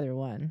 which either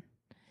one.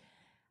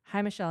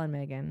 Hi, Michelle and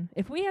Megan.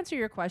 If we answer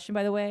your question,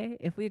 by the way,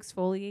 if we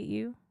exfoliate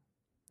you,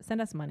 send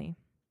us money.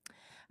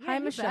 Yeah, hi,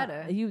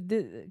 Michelle.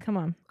 Come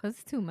on, because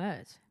it's too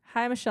much.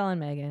 Hi, Michelle and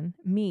Megan.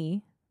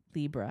 Me,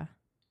 Libra,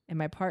 and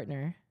my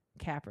partner,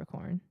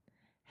 Capricorn,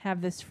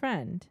 have this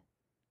friend,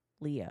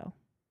 Leo.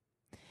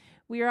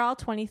 We are all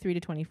 23 to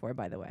 24,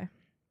 by the way.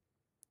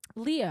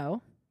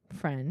 Leo,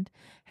 friend,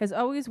 has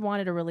always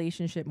wanted a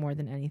relationship more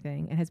than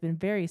anything and has been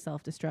very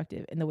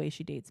self-destructive in the way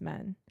she dates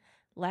men.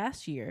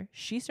 Last year,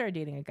 she started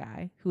dating a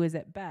guy who is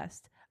at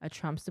best a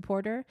Trump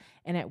supporter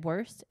and at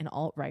worst an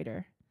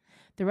alt-righter.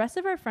 The rest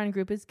of our friend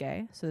group is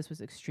gay, so this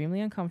was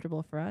extremely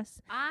uncomfortable for us.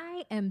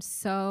 I am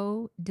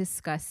so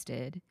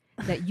disgusted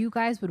that you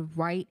guys would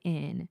write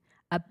in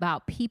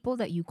about people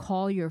that you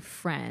call your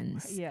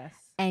friends. Yes.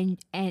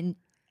 And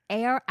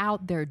air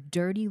out their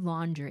dirty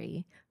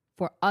laundry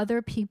for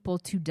other people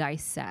to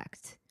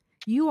dissect.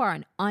 You are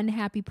an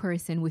unhappy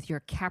person with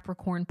your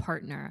Capricorn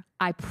partner.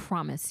 I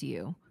promise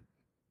you.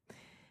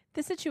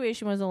 This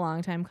situation was a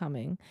long time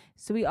coming,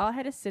 so we all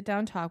had to sit down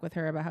and talk with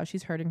her about how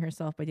she's hurting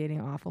herself by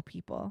dating awful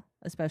people,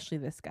 especially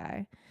this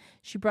guy.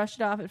 She brushed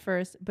it off at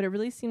first, but it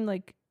really seemed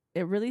like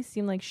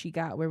she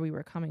got where we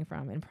were coming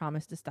from and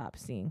promised to stop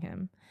seeing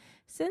him.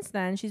 Since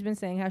then, she's been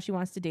saying how she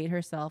wants to date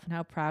herself and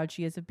how proud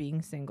she is of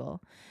being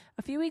single.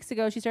 A few weeks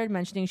ago, she started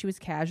mentioning she was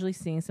casually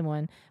seeing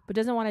someone, but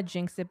doesn't want to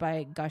jinx it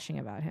by gushing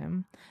about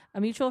him.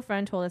 A mutual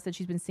friend told us that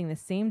she's been seeing the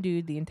same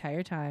dude the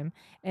entire time,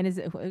 and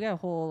we got a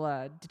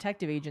whole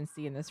detective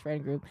agency in this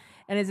friend group,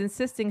 and is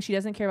insisting she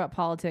doesn't care about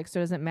politics, so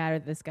it doesn't matter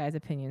that this guy's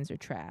opinions are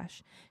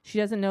trash. She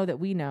doesn't know that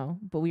we know,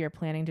 but we are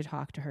planning to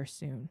talk to her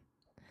soon.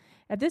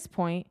 At this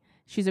point,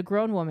 she's a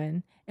grown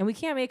woman, and we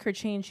can't make her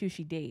change who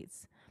she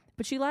dates.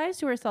 But she lies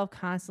to herself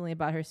constantly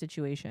about her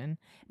situation,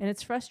 and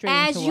it's frustrating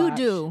to watch. As you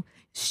do.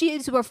 She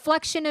is a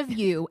reflection of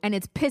you, and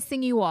it's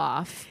pissing you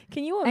off.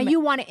 Can you and you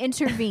want to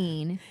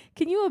intervene.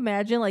 Can you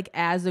imagine, like,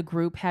 as a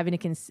group, having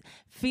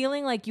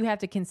feeling like you have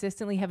to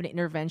consistently have an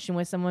intervention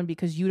with someone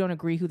because you don't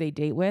agree who they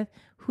date with?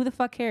 Who the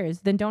fuck cares?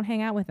 Then don't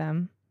hang out with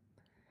them.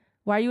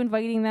 Why are you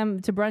inviting them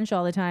to brunch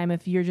all the time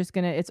if you're just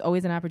it's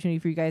always an opportunity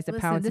for you guys to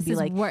pounce and be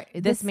like,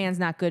 this man's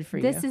not good for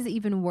you. This is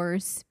even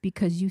worse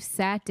because you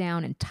sat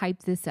down and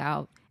typed this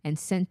out and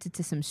sent it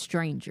to some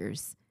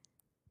strangers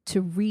to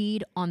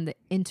read on the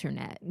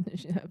internet.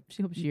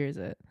 She hopes she hears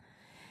it.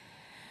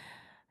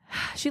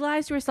 She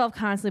lies to herself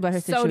constantly about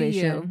her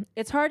situation.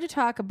 It's hard to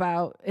talk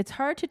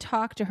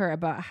to her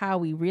about how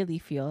we really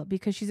feel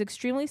because she's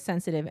extremely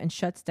sensitive and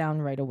shuts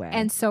down right away.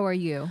 And so are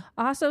you.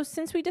 Also,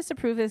 since we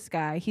disapprove this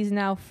guy, he's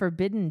now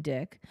forbidden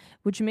dick,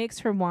 which makes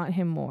her want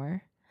him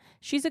more.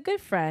 She's a good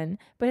friend,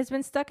 but has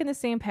been stuck in the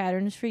same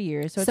patterns for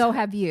years. So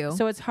have you.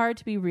 So it's hard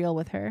to be real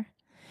with her.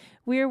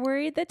 We are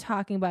worried that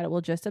talking about it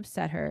will just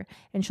upset her,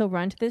 and she'll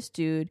run to this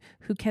dude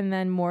who can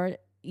then more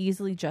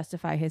easily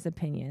justify his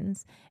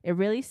opinions. It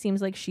really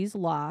seems like she's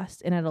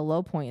lost and at a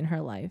low point in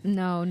her life.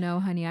 No,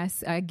 honey.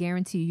 I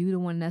guarantee you the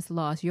one that's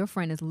lost. Your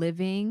friend is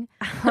living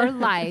her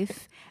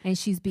life and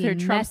she's being her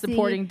Trump messy.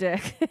 supporting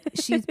dick.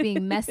 She's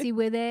being messy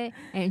with it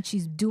and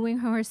she's doing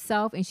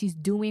herself and she's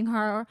doing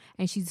her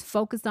and she's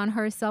focused on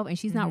herself and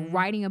she's not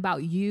writing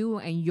about you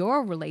and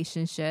your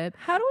relationship.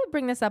 How do we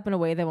bring this up in a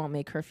way that won't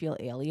make her feel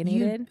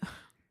alienated?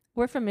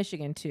 We're from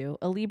Michigan too.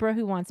 A Libra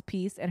who wants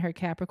peace and her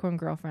Capricorn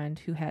girlfriend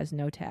who has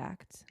no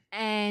tact.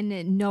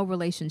 And no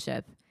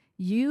relationship.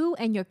 You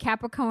and your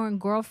Capricorn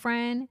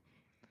girlfriend,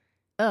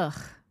 ugh,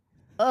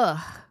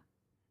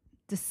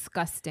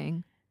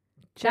 disgusting.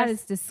 That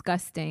is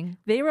disgusting.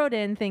 They wrote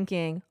in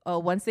thinking, oh,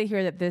 once they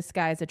hear that this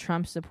guy's a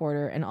Trump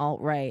supporter and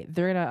alt-right,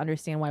 they're going to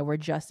understand why we're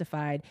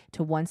justified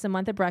to once a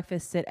month at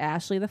breakfast sit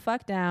Ashley the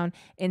fuck down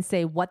and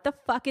say, what the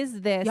fuck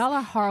is this? Y'all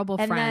are horrible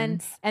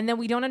friends. And then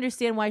we don't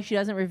understand why she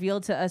doesn't reveal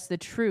to us the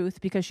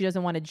truth because she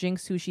doesn't want to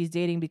jinx who she's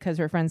dating because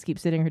her friends keep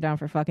sitting her down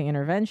for fucking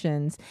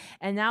interventions.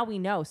 And now we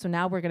know. So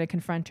now we're going to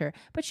confront her.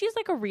 But she's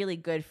like a really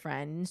good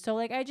friend. And so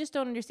like, I just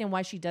don't understand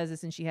why she does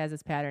this and she has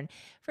this pattern.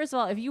 First of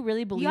all, if you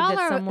really believe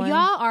someone...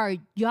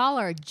 Y'all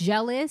are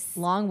jealous.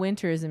 Long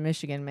winters in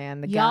Michigan, man.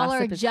 The y'all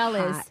gossip are is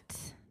jealous hot.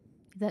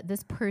 that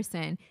this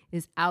person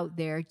is out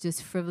there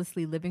just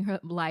frivolously living her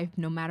life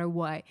no matter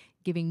what,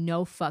 giving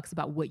no fucks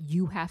about what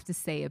you have to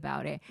say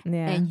about it.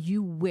 Yeah. And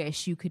you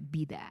wish you could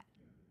be that.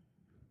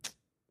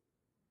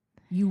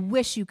 You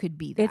wish you could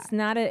be that. It's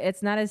not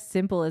as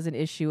simple as an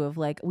issue of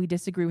like we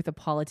disagree with the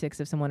politics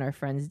of someone our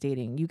friends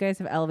dating. You guys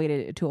have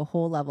elevated it to a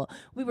whole level.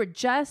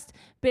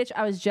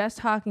 I was just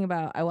talking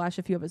about, I watched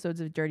a few episodes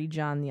of Dirty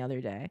John the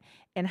other day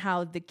and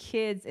how the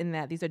kids in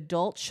that, these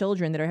adult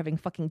children that are having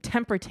fucking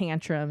temper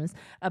tantrums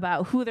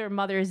about who their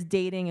mother is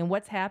dating and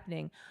what's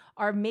happening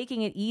are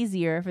making it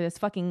easier for this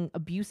fucking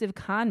abusive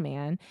con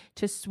man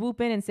to swoop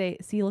in and say,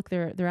 see, look,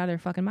 they're out of their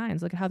fucking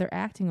minds. Look at how they're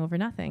acting over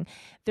nothing.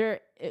 They're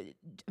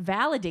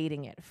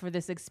validating it for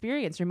this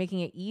experience. You're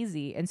making it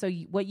easy. And so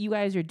what you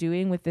guys are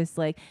doing with this,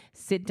 like,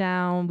 sit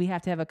down, we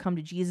have to have a come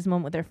to Jesus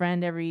moment with their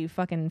friend every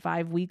fucking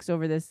 5 weeks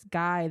over this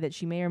guy that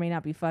she may or may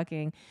not be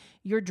fucking.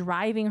 You're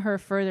driving her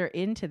further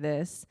into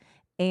this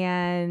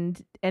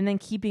and then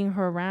keeping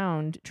her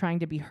around trying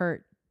to be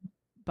hurt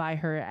by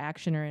her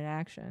action or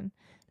inaction.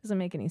 Doesn't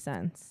make any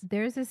sense.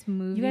 There's this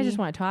movie. You guys just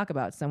want to talk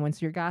about someone, so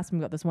you're gossiping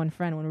about this one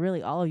friend when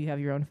really all of you have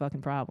your own fucking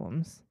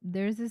problems.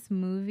 There's this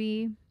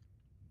movie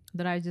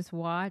that I just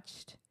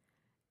watched,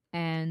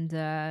 and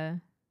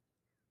I'm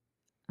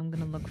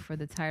gonna look for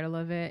the title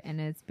of it,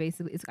 and it's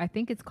basically I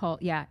think it's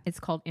called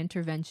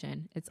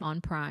Intervention. It's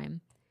on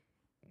Prime.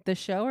 The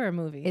show or a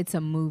movie? It's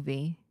a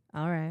movie.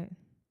 All right.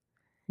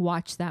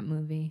 Watch that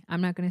movie.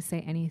 I'm not gonna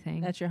say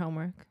anything. That's your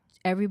homework.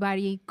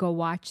 Everybody go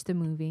watch the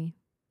movie.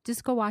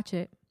 Just go watch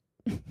it.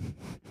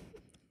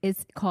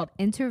 It's called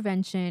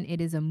Intervention. It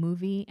is a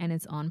movie and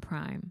it's on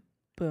Prime.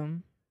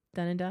 Boom.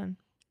 Done and done.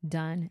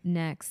 Done.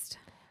 Next.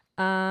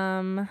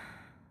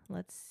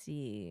 Let's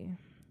see.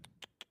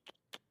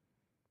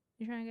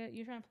 You trying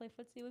to play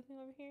footsie with me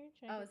over here?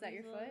 Oh, is that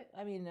your foot?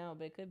 I mean, no,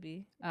 but it could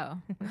be. Oh.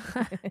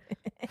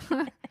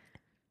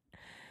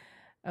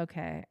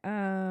 Okay.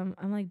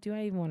 I'm like, do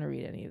I even want to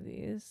read any of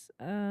these?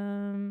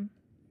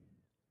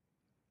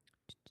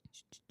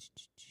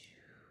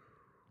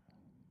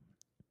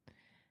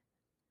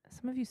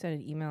 Some of you said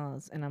in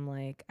emails, and I'm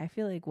like, I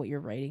feel like what you're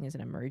writing is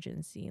an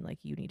emergency, and like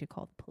you need to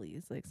call the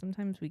police. Like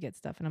sometimes we get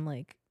stuff, and I'm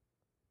like,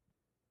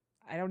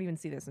 I don't even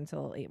see this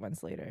until 8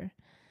 months later.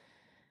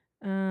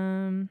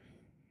 Okay.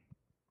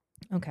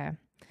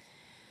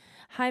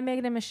 Hi,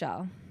 Megan and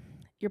Michelle.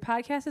 Your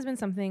podcast has been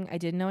something I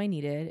didn't know I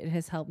needed. It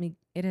has helped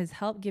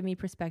give me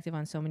perspective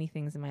on so many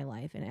things in my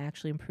life and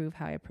actually improve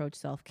how I approach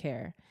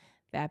self-care.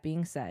 That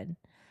being said,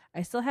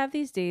 I still have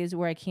these days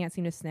where I can't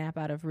seem to snap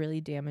out of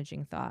really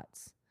damaging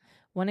thoughts.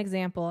 One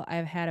example,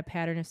 I've had a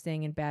pattern of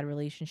staying in bad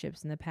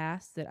relationships in the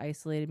past that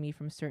isolated me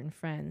from certain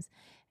friends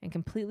and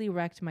completely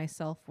wrecked my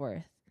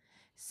self-worth.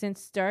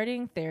 Since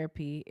starting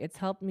therapy, it's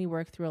helped me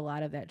work through a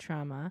lot of that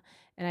trauma,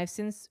 and I've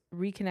since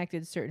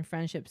reconnected certain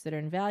friendships that are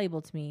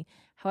invaluable to me.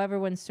 However,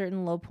 when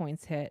certain low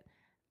points hit,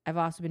 I've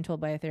also been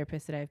told by a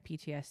therapist that I have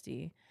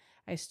PTSD.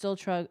 I still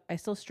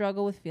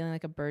struggle with feeling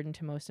like a burden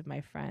to most of my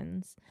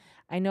friends.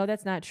 I know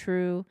that's not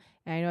true,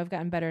 and I know I've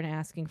gotten better in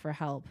asking for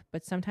help,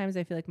 but sometimes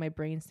I feel like my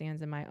brain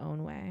stands in my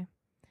own way.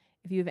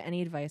 If you have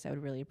any advice, I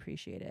would really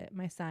appreciate it.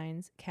 My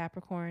signs,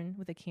 Capricorn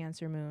with a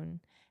Cancer moon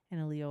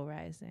and a Leo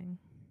rising.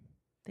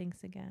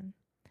 Thanks again.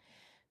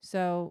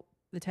 So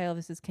the title of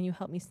this is, Can You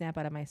Help Me Snap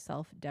Out of My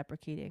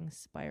Self-Deprecating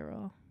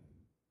Spiral?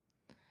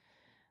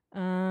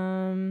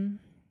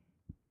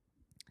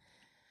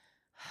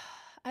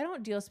 I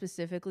don't deal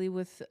specifically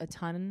with a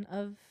ton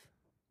of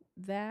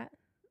that,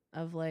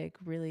 of like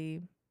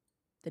really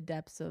the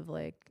depths of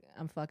like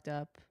I'm fucked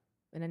up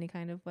in any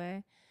kind of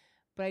way.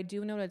 But I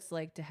do know what it's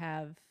like to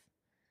have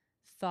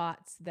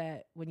thoughts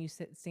that when you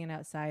stand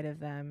outside of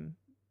them,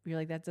 you're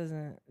like, that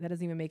doesn't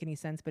even make any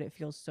sense, but it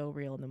feels so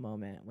real in the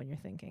moment when you're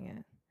thinking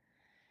it.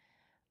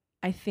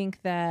 I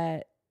think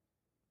that,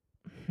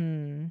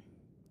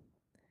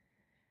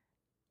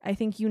 I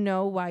think you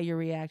know why you're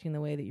reacting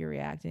the way that you're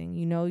reacting.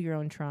 You know your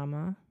own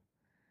trauma.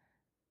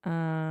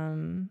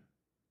 But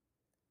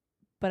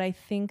I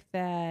think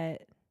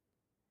that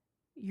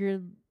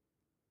you're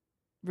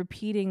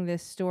repeating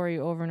this story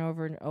over and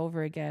over and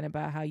over again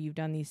about how you've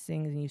done these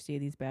things and you stay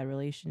these bad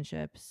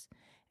relationships,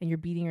 and you're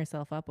beating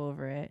yourself up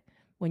over it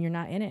when you're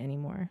not in it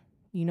anymore.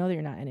 You know that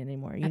you're not in it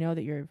anymore. You know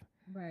that you're...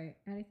 Right.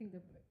 And I think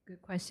the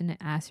good question to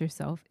ask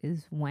yourself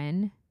is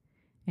when.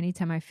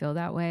 Anytime I feel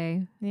that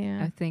way,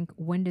 I think,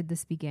 when did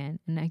this begin?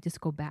 And I just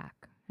go back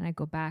and I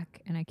go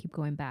back and I keep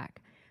going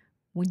back.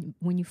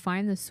 When you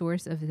find the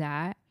source of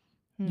that,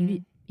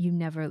 it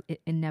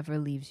never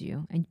leaves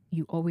you, and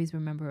you always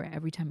remember it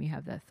every time you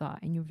have that thought,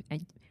 and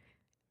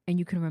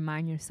you can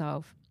remind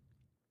yourself,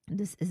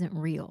 this isn't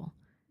real.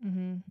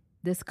 Mm-hmm.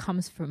 This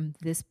comes from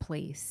this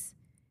place,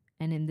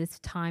 and in this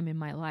time in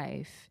my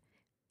life,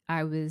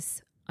 I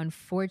was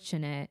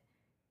unfortunate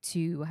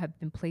to have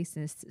been placed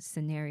in this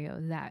scenario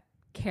that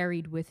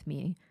carried with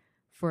me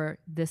for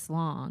this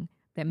long,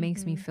 that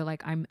makes me feel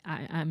like I'm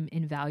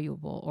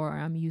invaluable, or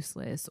I'm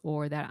useless,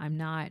 or that I'm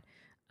not,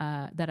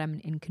 that I'm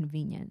an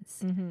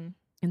inconvenience. Mm-hmm.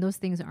 And those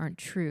things aren't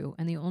true.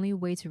 And the only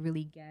way to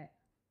really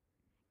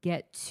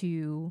get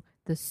to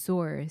the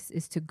source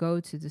is to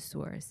go to the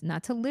source,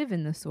 not to live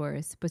in the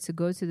source, but to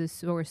go to the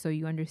source so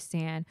you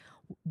understand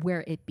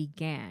where it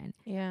began.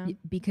 Yeah.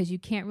 Because you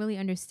can't really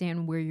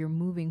understand where you're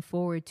moving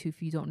forward to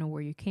if you don't know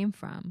where you came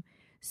from.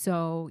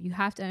 So you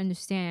have to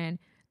understand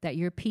that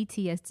your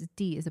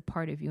PTSD is a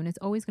part of you, and it's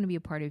always going to be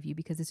a part of you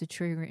because it's a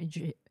trigger.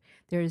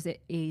 There's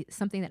a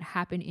something that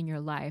happened in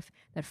your life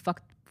that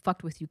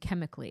fucked with you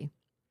chemically.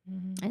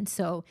 Mm-hmm. And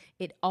so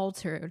it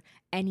altered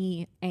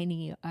any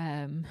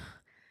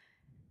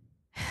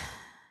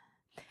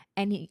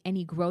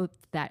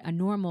growth that a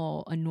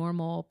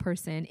normal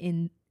person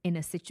in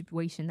a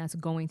situation that's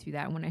going through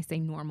that. When I say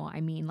normal,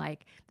 I mean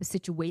like the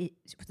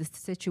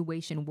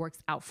situation works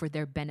out for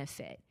their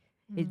benefit.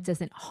 Mm-hmm. It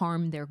doesn't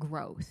harm their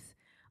growth.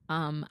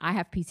 I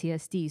have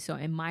PTSD, so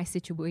in my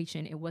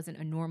situation, it wasn't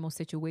a normal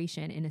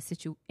situation in a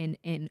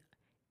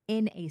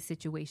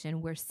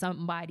situation where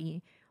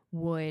somebody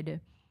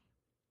would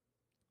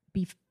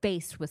be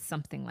faced with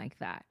something like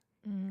that.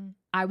 Mm.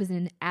 I was in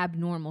an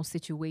abnormal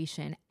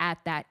situation at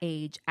that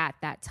age, at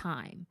that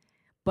time.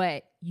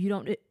 But you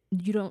don't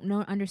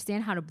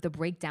understand the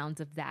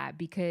breakdowns of that,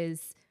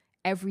 because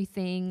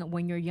everything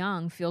when you're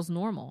young feels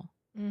normal.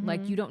 Mm-hmm.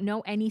 Like you don't know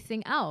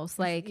anything else.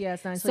 Like, yeah,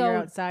 it's not until you're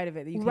outside of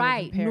it that you can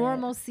right. compare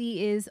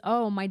Normalcy is,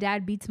 oh, my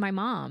dad beats my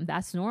mom.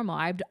 That's normal.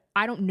 I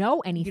don't know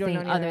anything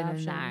other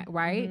than that,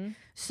 right? Mm-hmm.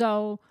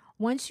 So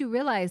once you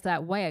realize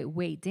that,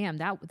 wait, damn,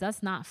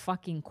 that's not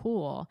fucking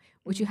cool.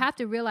 What you have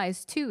to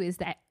realize too is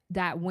that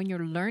when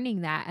you're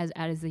learning that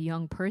as a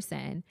young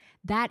person,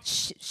 that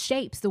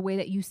shapes the way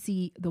that you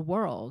see the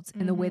world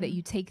and the way that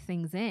you take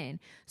things in.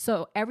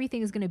 So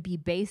everything is going to be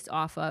based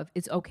off of,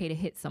 it's okay to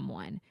hit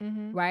someone,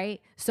 right?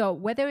 So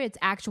whether it's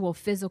actual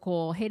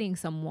physical hitting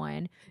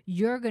someone,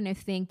 you're going to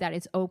think that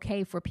it's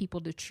okay for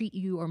people to treat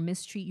you or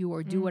mistreat you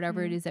or do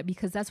whatever it is, that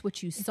because that's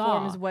what you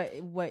saw.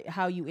 Informs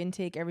how you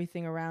intake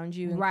everything around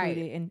you,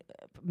 including in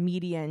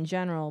media in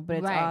general, but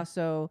it's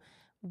also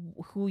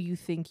who you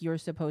think you're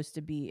supposed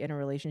to be in a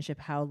relationship,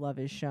 how love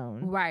is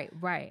shown. Right,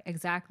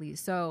 exactly.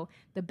 So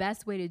the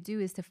best way to do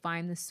is to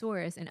find the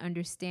source and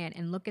understand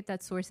and look at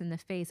that source in the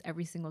face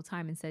every single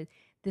time and say,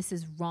 this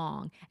is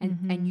wrong.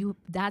 And you,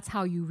 that's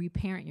how you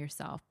reparent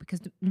yourself, because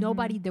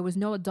there was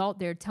no adult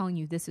there telling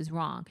you this is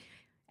wrong.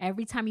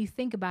 Every time you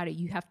think about it,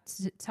 you have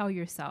to tell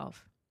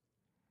yourself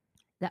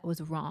that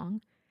was wrong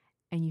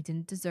and you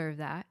didn't deserve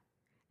that.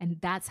 And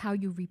that's how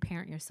you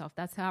reparent yourself.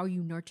 That's how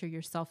you nurture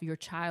yourself, your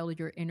child,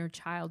 your inner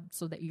child,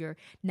 so that you're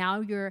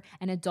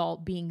an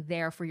adult being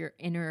there for your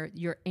inner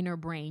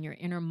brain, your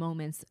inner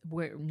moments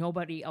where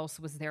nobody else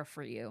was there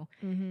for you.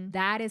 Mm-hmm.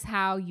 That is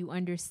how you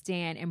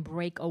understand and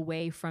break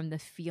away from the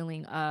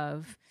feeling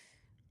of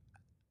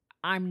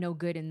I'm no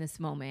good in this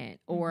moment,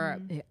 or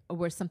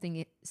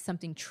something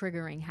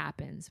triggering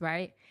happens,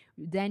 right?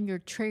 Then your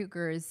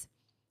triggers,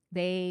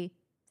 they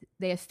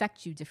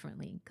affect you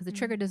differently, because the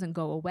trigger doesn't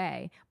go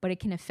away, but it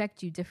can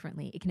affect you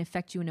differently. It can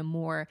affect you in a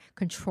more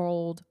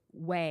controlled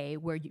way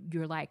where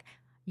you're like,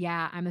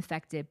 yeah, I'm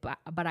affected,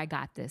 but I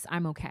got this.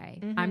 I'm okay.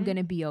 Mm-hmm. I'm going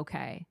to be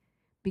okay,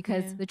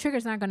 because the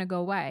trigger's not going to go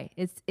away.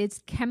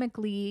 It's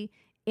chemically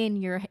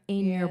in your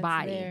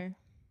body.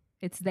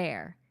 It's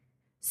there.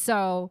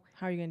 So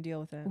how are you going to deal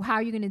with it? How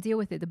are you going to deal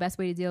with it? The best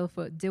way to deal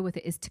with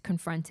it is to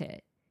confront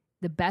it.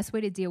 The best way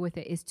to deal with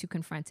it is to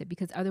confront it,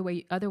 because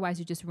otherwise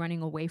you're just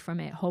running away from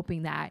it,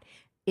 hoping that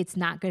it's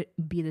not going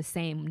to be the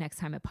same next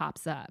time it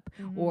pops up,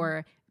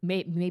 or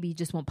maybe it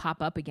just won't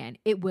pop up again.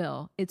 It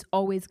will. It's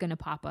always going to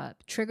pop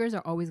up. Triggers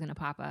are always going to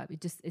pop up.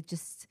 It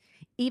just,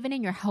 even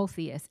in your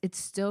healthiest, it's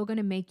still going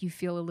to make you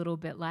feel a little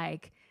bit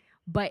like,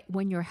 but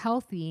when you're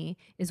healthy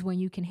is when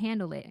you can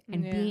handle it,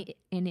 and be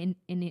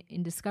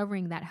in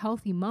discovering that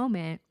healthy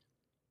moment.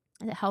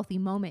 The healthy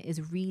moment is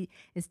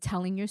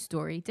telling your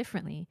story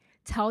differently.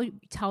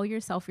 Tell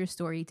yourself your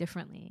story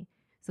differently,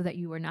 so that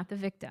you are not the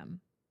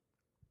victim.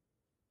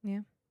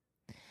 Yeah.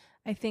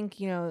 I think,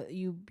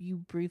 you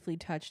briefly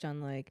touched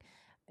on like,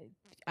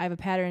 I have a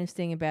pattern of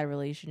staying in bad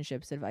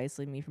relationships that have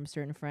isolated me from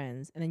certain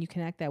friends. And then you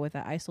connect that with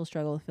that. I still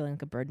struggle with feeling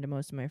like a burden to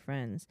most of my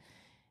friends.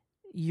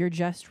 You're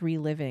just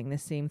reliving the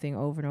same thing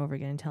over and over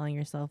again and telling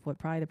yourself what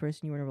probably the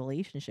person you were in a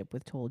relationship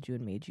with told you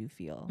and made you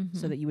feel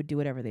so that you would do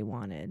whatever they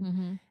wanted.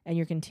 And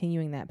you're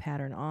continuing that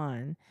pattern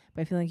on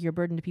by feeling like you're a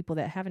burden to people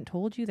that haven't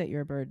told you that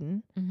you're a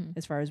burden,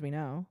 as far as we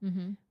know,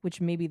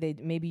 which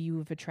maybe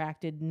you've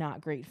attracted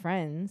not great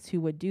friends who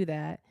would do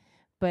that.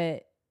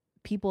 But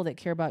people that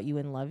care about you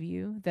and love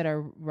you, that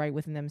are right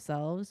within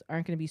themselves,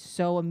 aren't going to be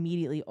so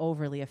immediately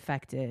overly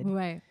affected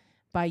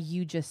by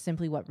you just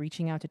simply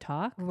reaching out to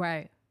talk.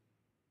 Right.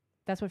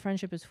 That's what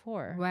friendship is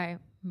for. Right.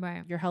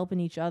 You're helping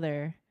each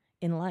other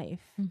in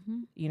life.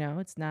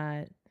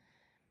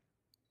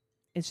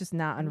 It's just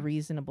not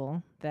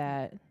unreasonable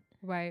that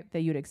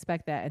you'd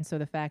expect that. And so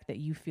the fact that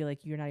you feel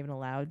like you're not even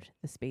allowed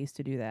the space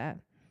to do that,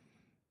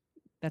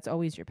 that's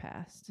always your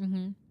past.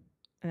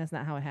 And that's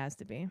not how it has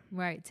to be.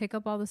 Right. Take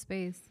up all the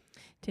space.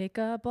 Take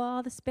up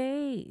all the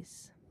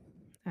space.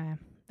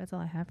 That's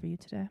all I have for you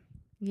today.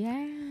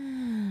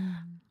 Yeah.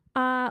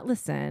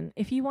 Listen,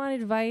 if you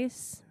want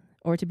advice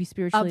or to be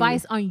spiritually...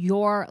 Advice on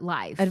your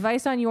life.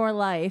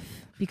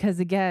 Because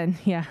again,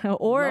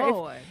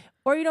 or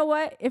you know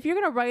what? If you're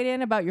going to write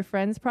in about your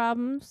friend's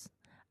problems,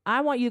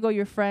 I want you to go to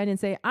your friend and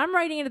say, I'm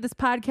writing into this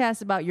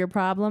podcast about your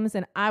problems,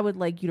 and I would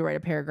like you to write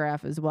a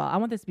paragraph as well. I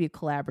want this to be a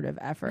collaborative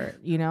effort.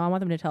 I want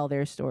them to tell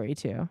their story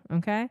too.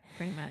 Okay?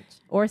 Pretty much.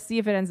 Or see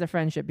if it ends the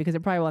friendship, because it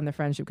probably will end the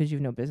friendship because you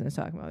have no business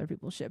talking about other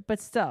people's shit. But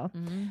still.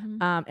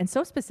 And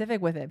so specific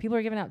with it. People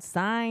are giving out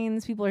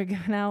signs. People are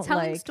giving out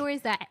telling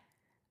stories that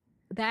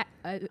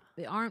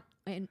aren't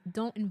and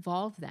don't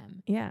involve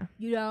them. Yeah.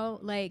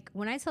 Like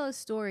when I tell a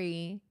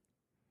story,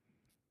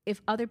 if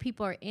other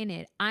people are in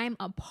it, I'm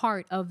a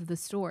part of the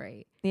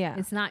story. Yeah.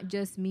 It's not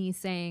just me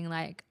saying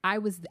like I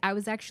was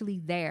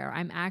actually there.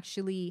 I'm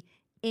actually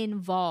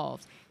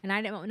involved. And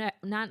I'm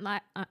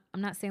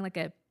not saying like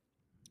a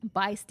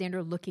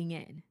bystander looking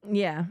in.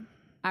 Yeah.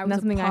 I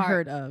was nothing I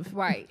heard of.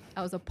 Right.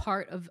 I was a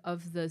part of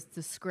the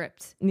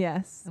script.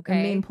 Yes. Okay.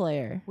 A main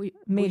player.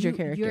 Major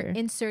character. You're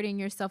inserting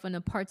yourself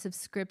into parts of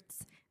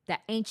scripts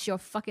that ain't your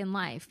fucking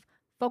life.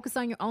 Focus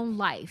on your own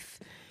life.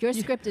 Your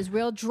script is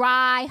real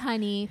dry,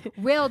 honey.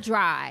 Real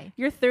dry.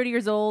 You're 30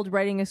 years old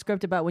writing a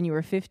script about when you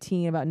were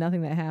 15 about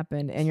nothing that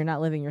happened, and you're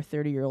not living your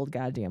 30-year-old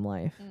goddamn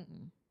life.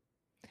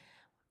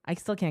 I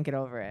still can't get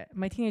over it.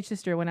 My teenage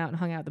sister went out and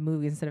hung out at the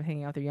movies instead of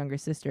hanging out with her younger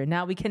sister.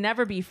 Now we can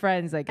never be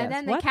friends, I guess. And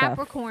then the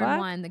Capricorn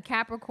one. The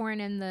Capricorn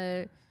and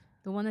the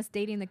one that's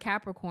dating the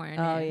Capricorn.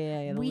 Oh,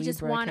 yeah. We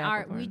just want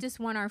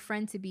our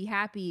friend to be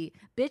happy.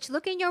 Bitch,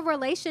 look in your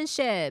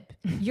relationship.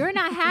 You're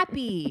not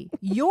happy.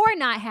 You're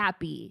not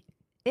happy.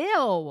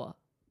 Ew.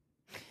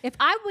 If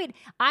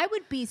I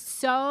would be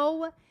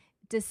so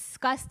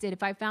disgusted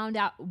if I found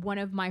out one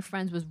of my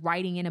friends was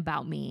writing in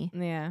about me.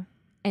 Yeah.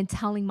 And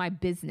telling my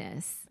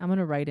business. I'm going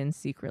to write in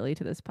secretly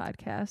to this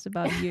podcast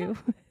about you.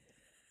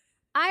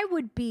 I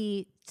would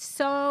be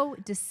so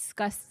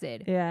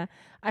disgusted. Yeah.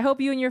 I hope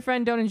you and your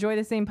friend don't enjoy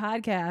the same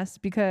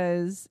podcast,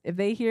 because if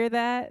they hear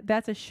that,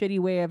 that's a shitty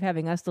way of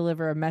having us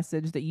deliver a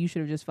message that you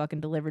should have just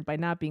fucking delivered by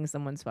not being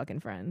someone's fucking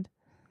friend.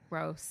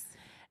 Gross.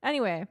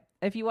 Anyway,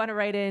 if you want to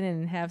write in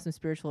and have some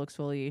spiritual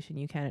exfoliation,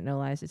 you can at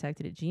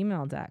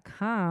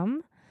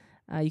noliesdetected@gmail.com.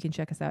 You can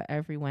check us out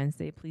every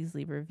Wednesday. Please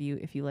leave a review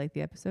if you like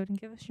the episode, and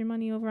give us your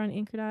money over on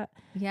Anchor.com.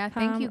 Yeah,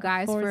 thank you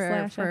guys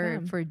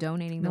for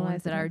donating. The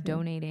ones that are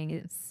donating,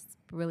 it's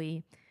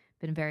really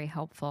been very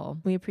helpful.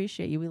 We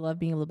appreciate you. We love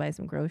being able to buy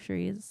some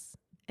groceries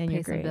and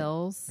pay some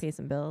bills,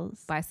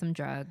 buy some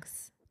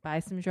drugs,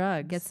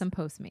 get some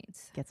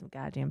Postmates, get some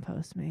goddamn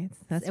Postmates.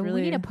 We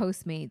need a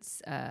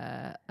Postmates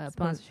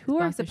sponsor. Who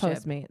works at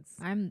Postmates?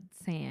 I'm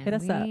saying hit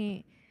us up.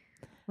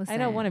 Listen, I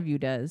know one of you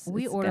does.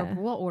 We'll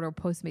order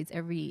Postmates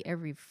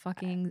every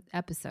fucking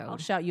episode. I'll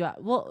shout you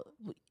out. Well,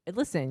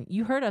 listen,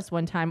 you heard us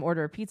one time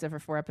order a pizza for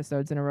 4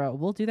 episodes in a row.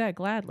 We'll do that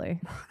gladly.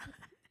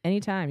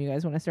 Anytime you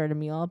guys want to start a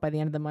meal, by the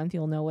end of the month,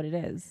 you'll know what it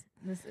is.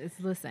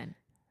 Listen.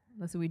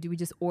 We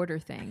just order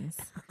things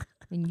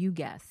and you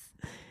guess.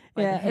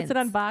 Yeah, it's an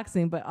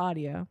unboxing, but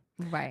audio.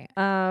 Right.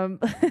 You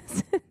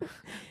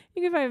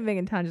can find me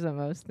making tons of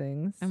most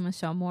things. I'm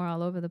Michelle Moore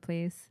all over the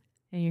place.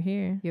 And you're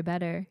here. You're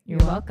better. You're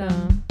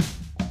welcome.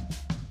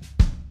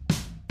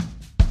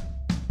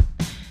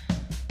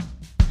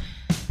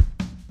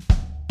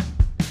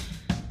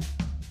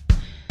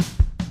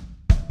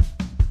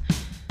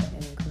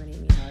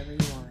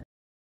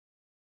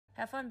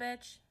 Have fun,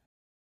 bitch.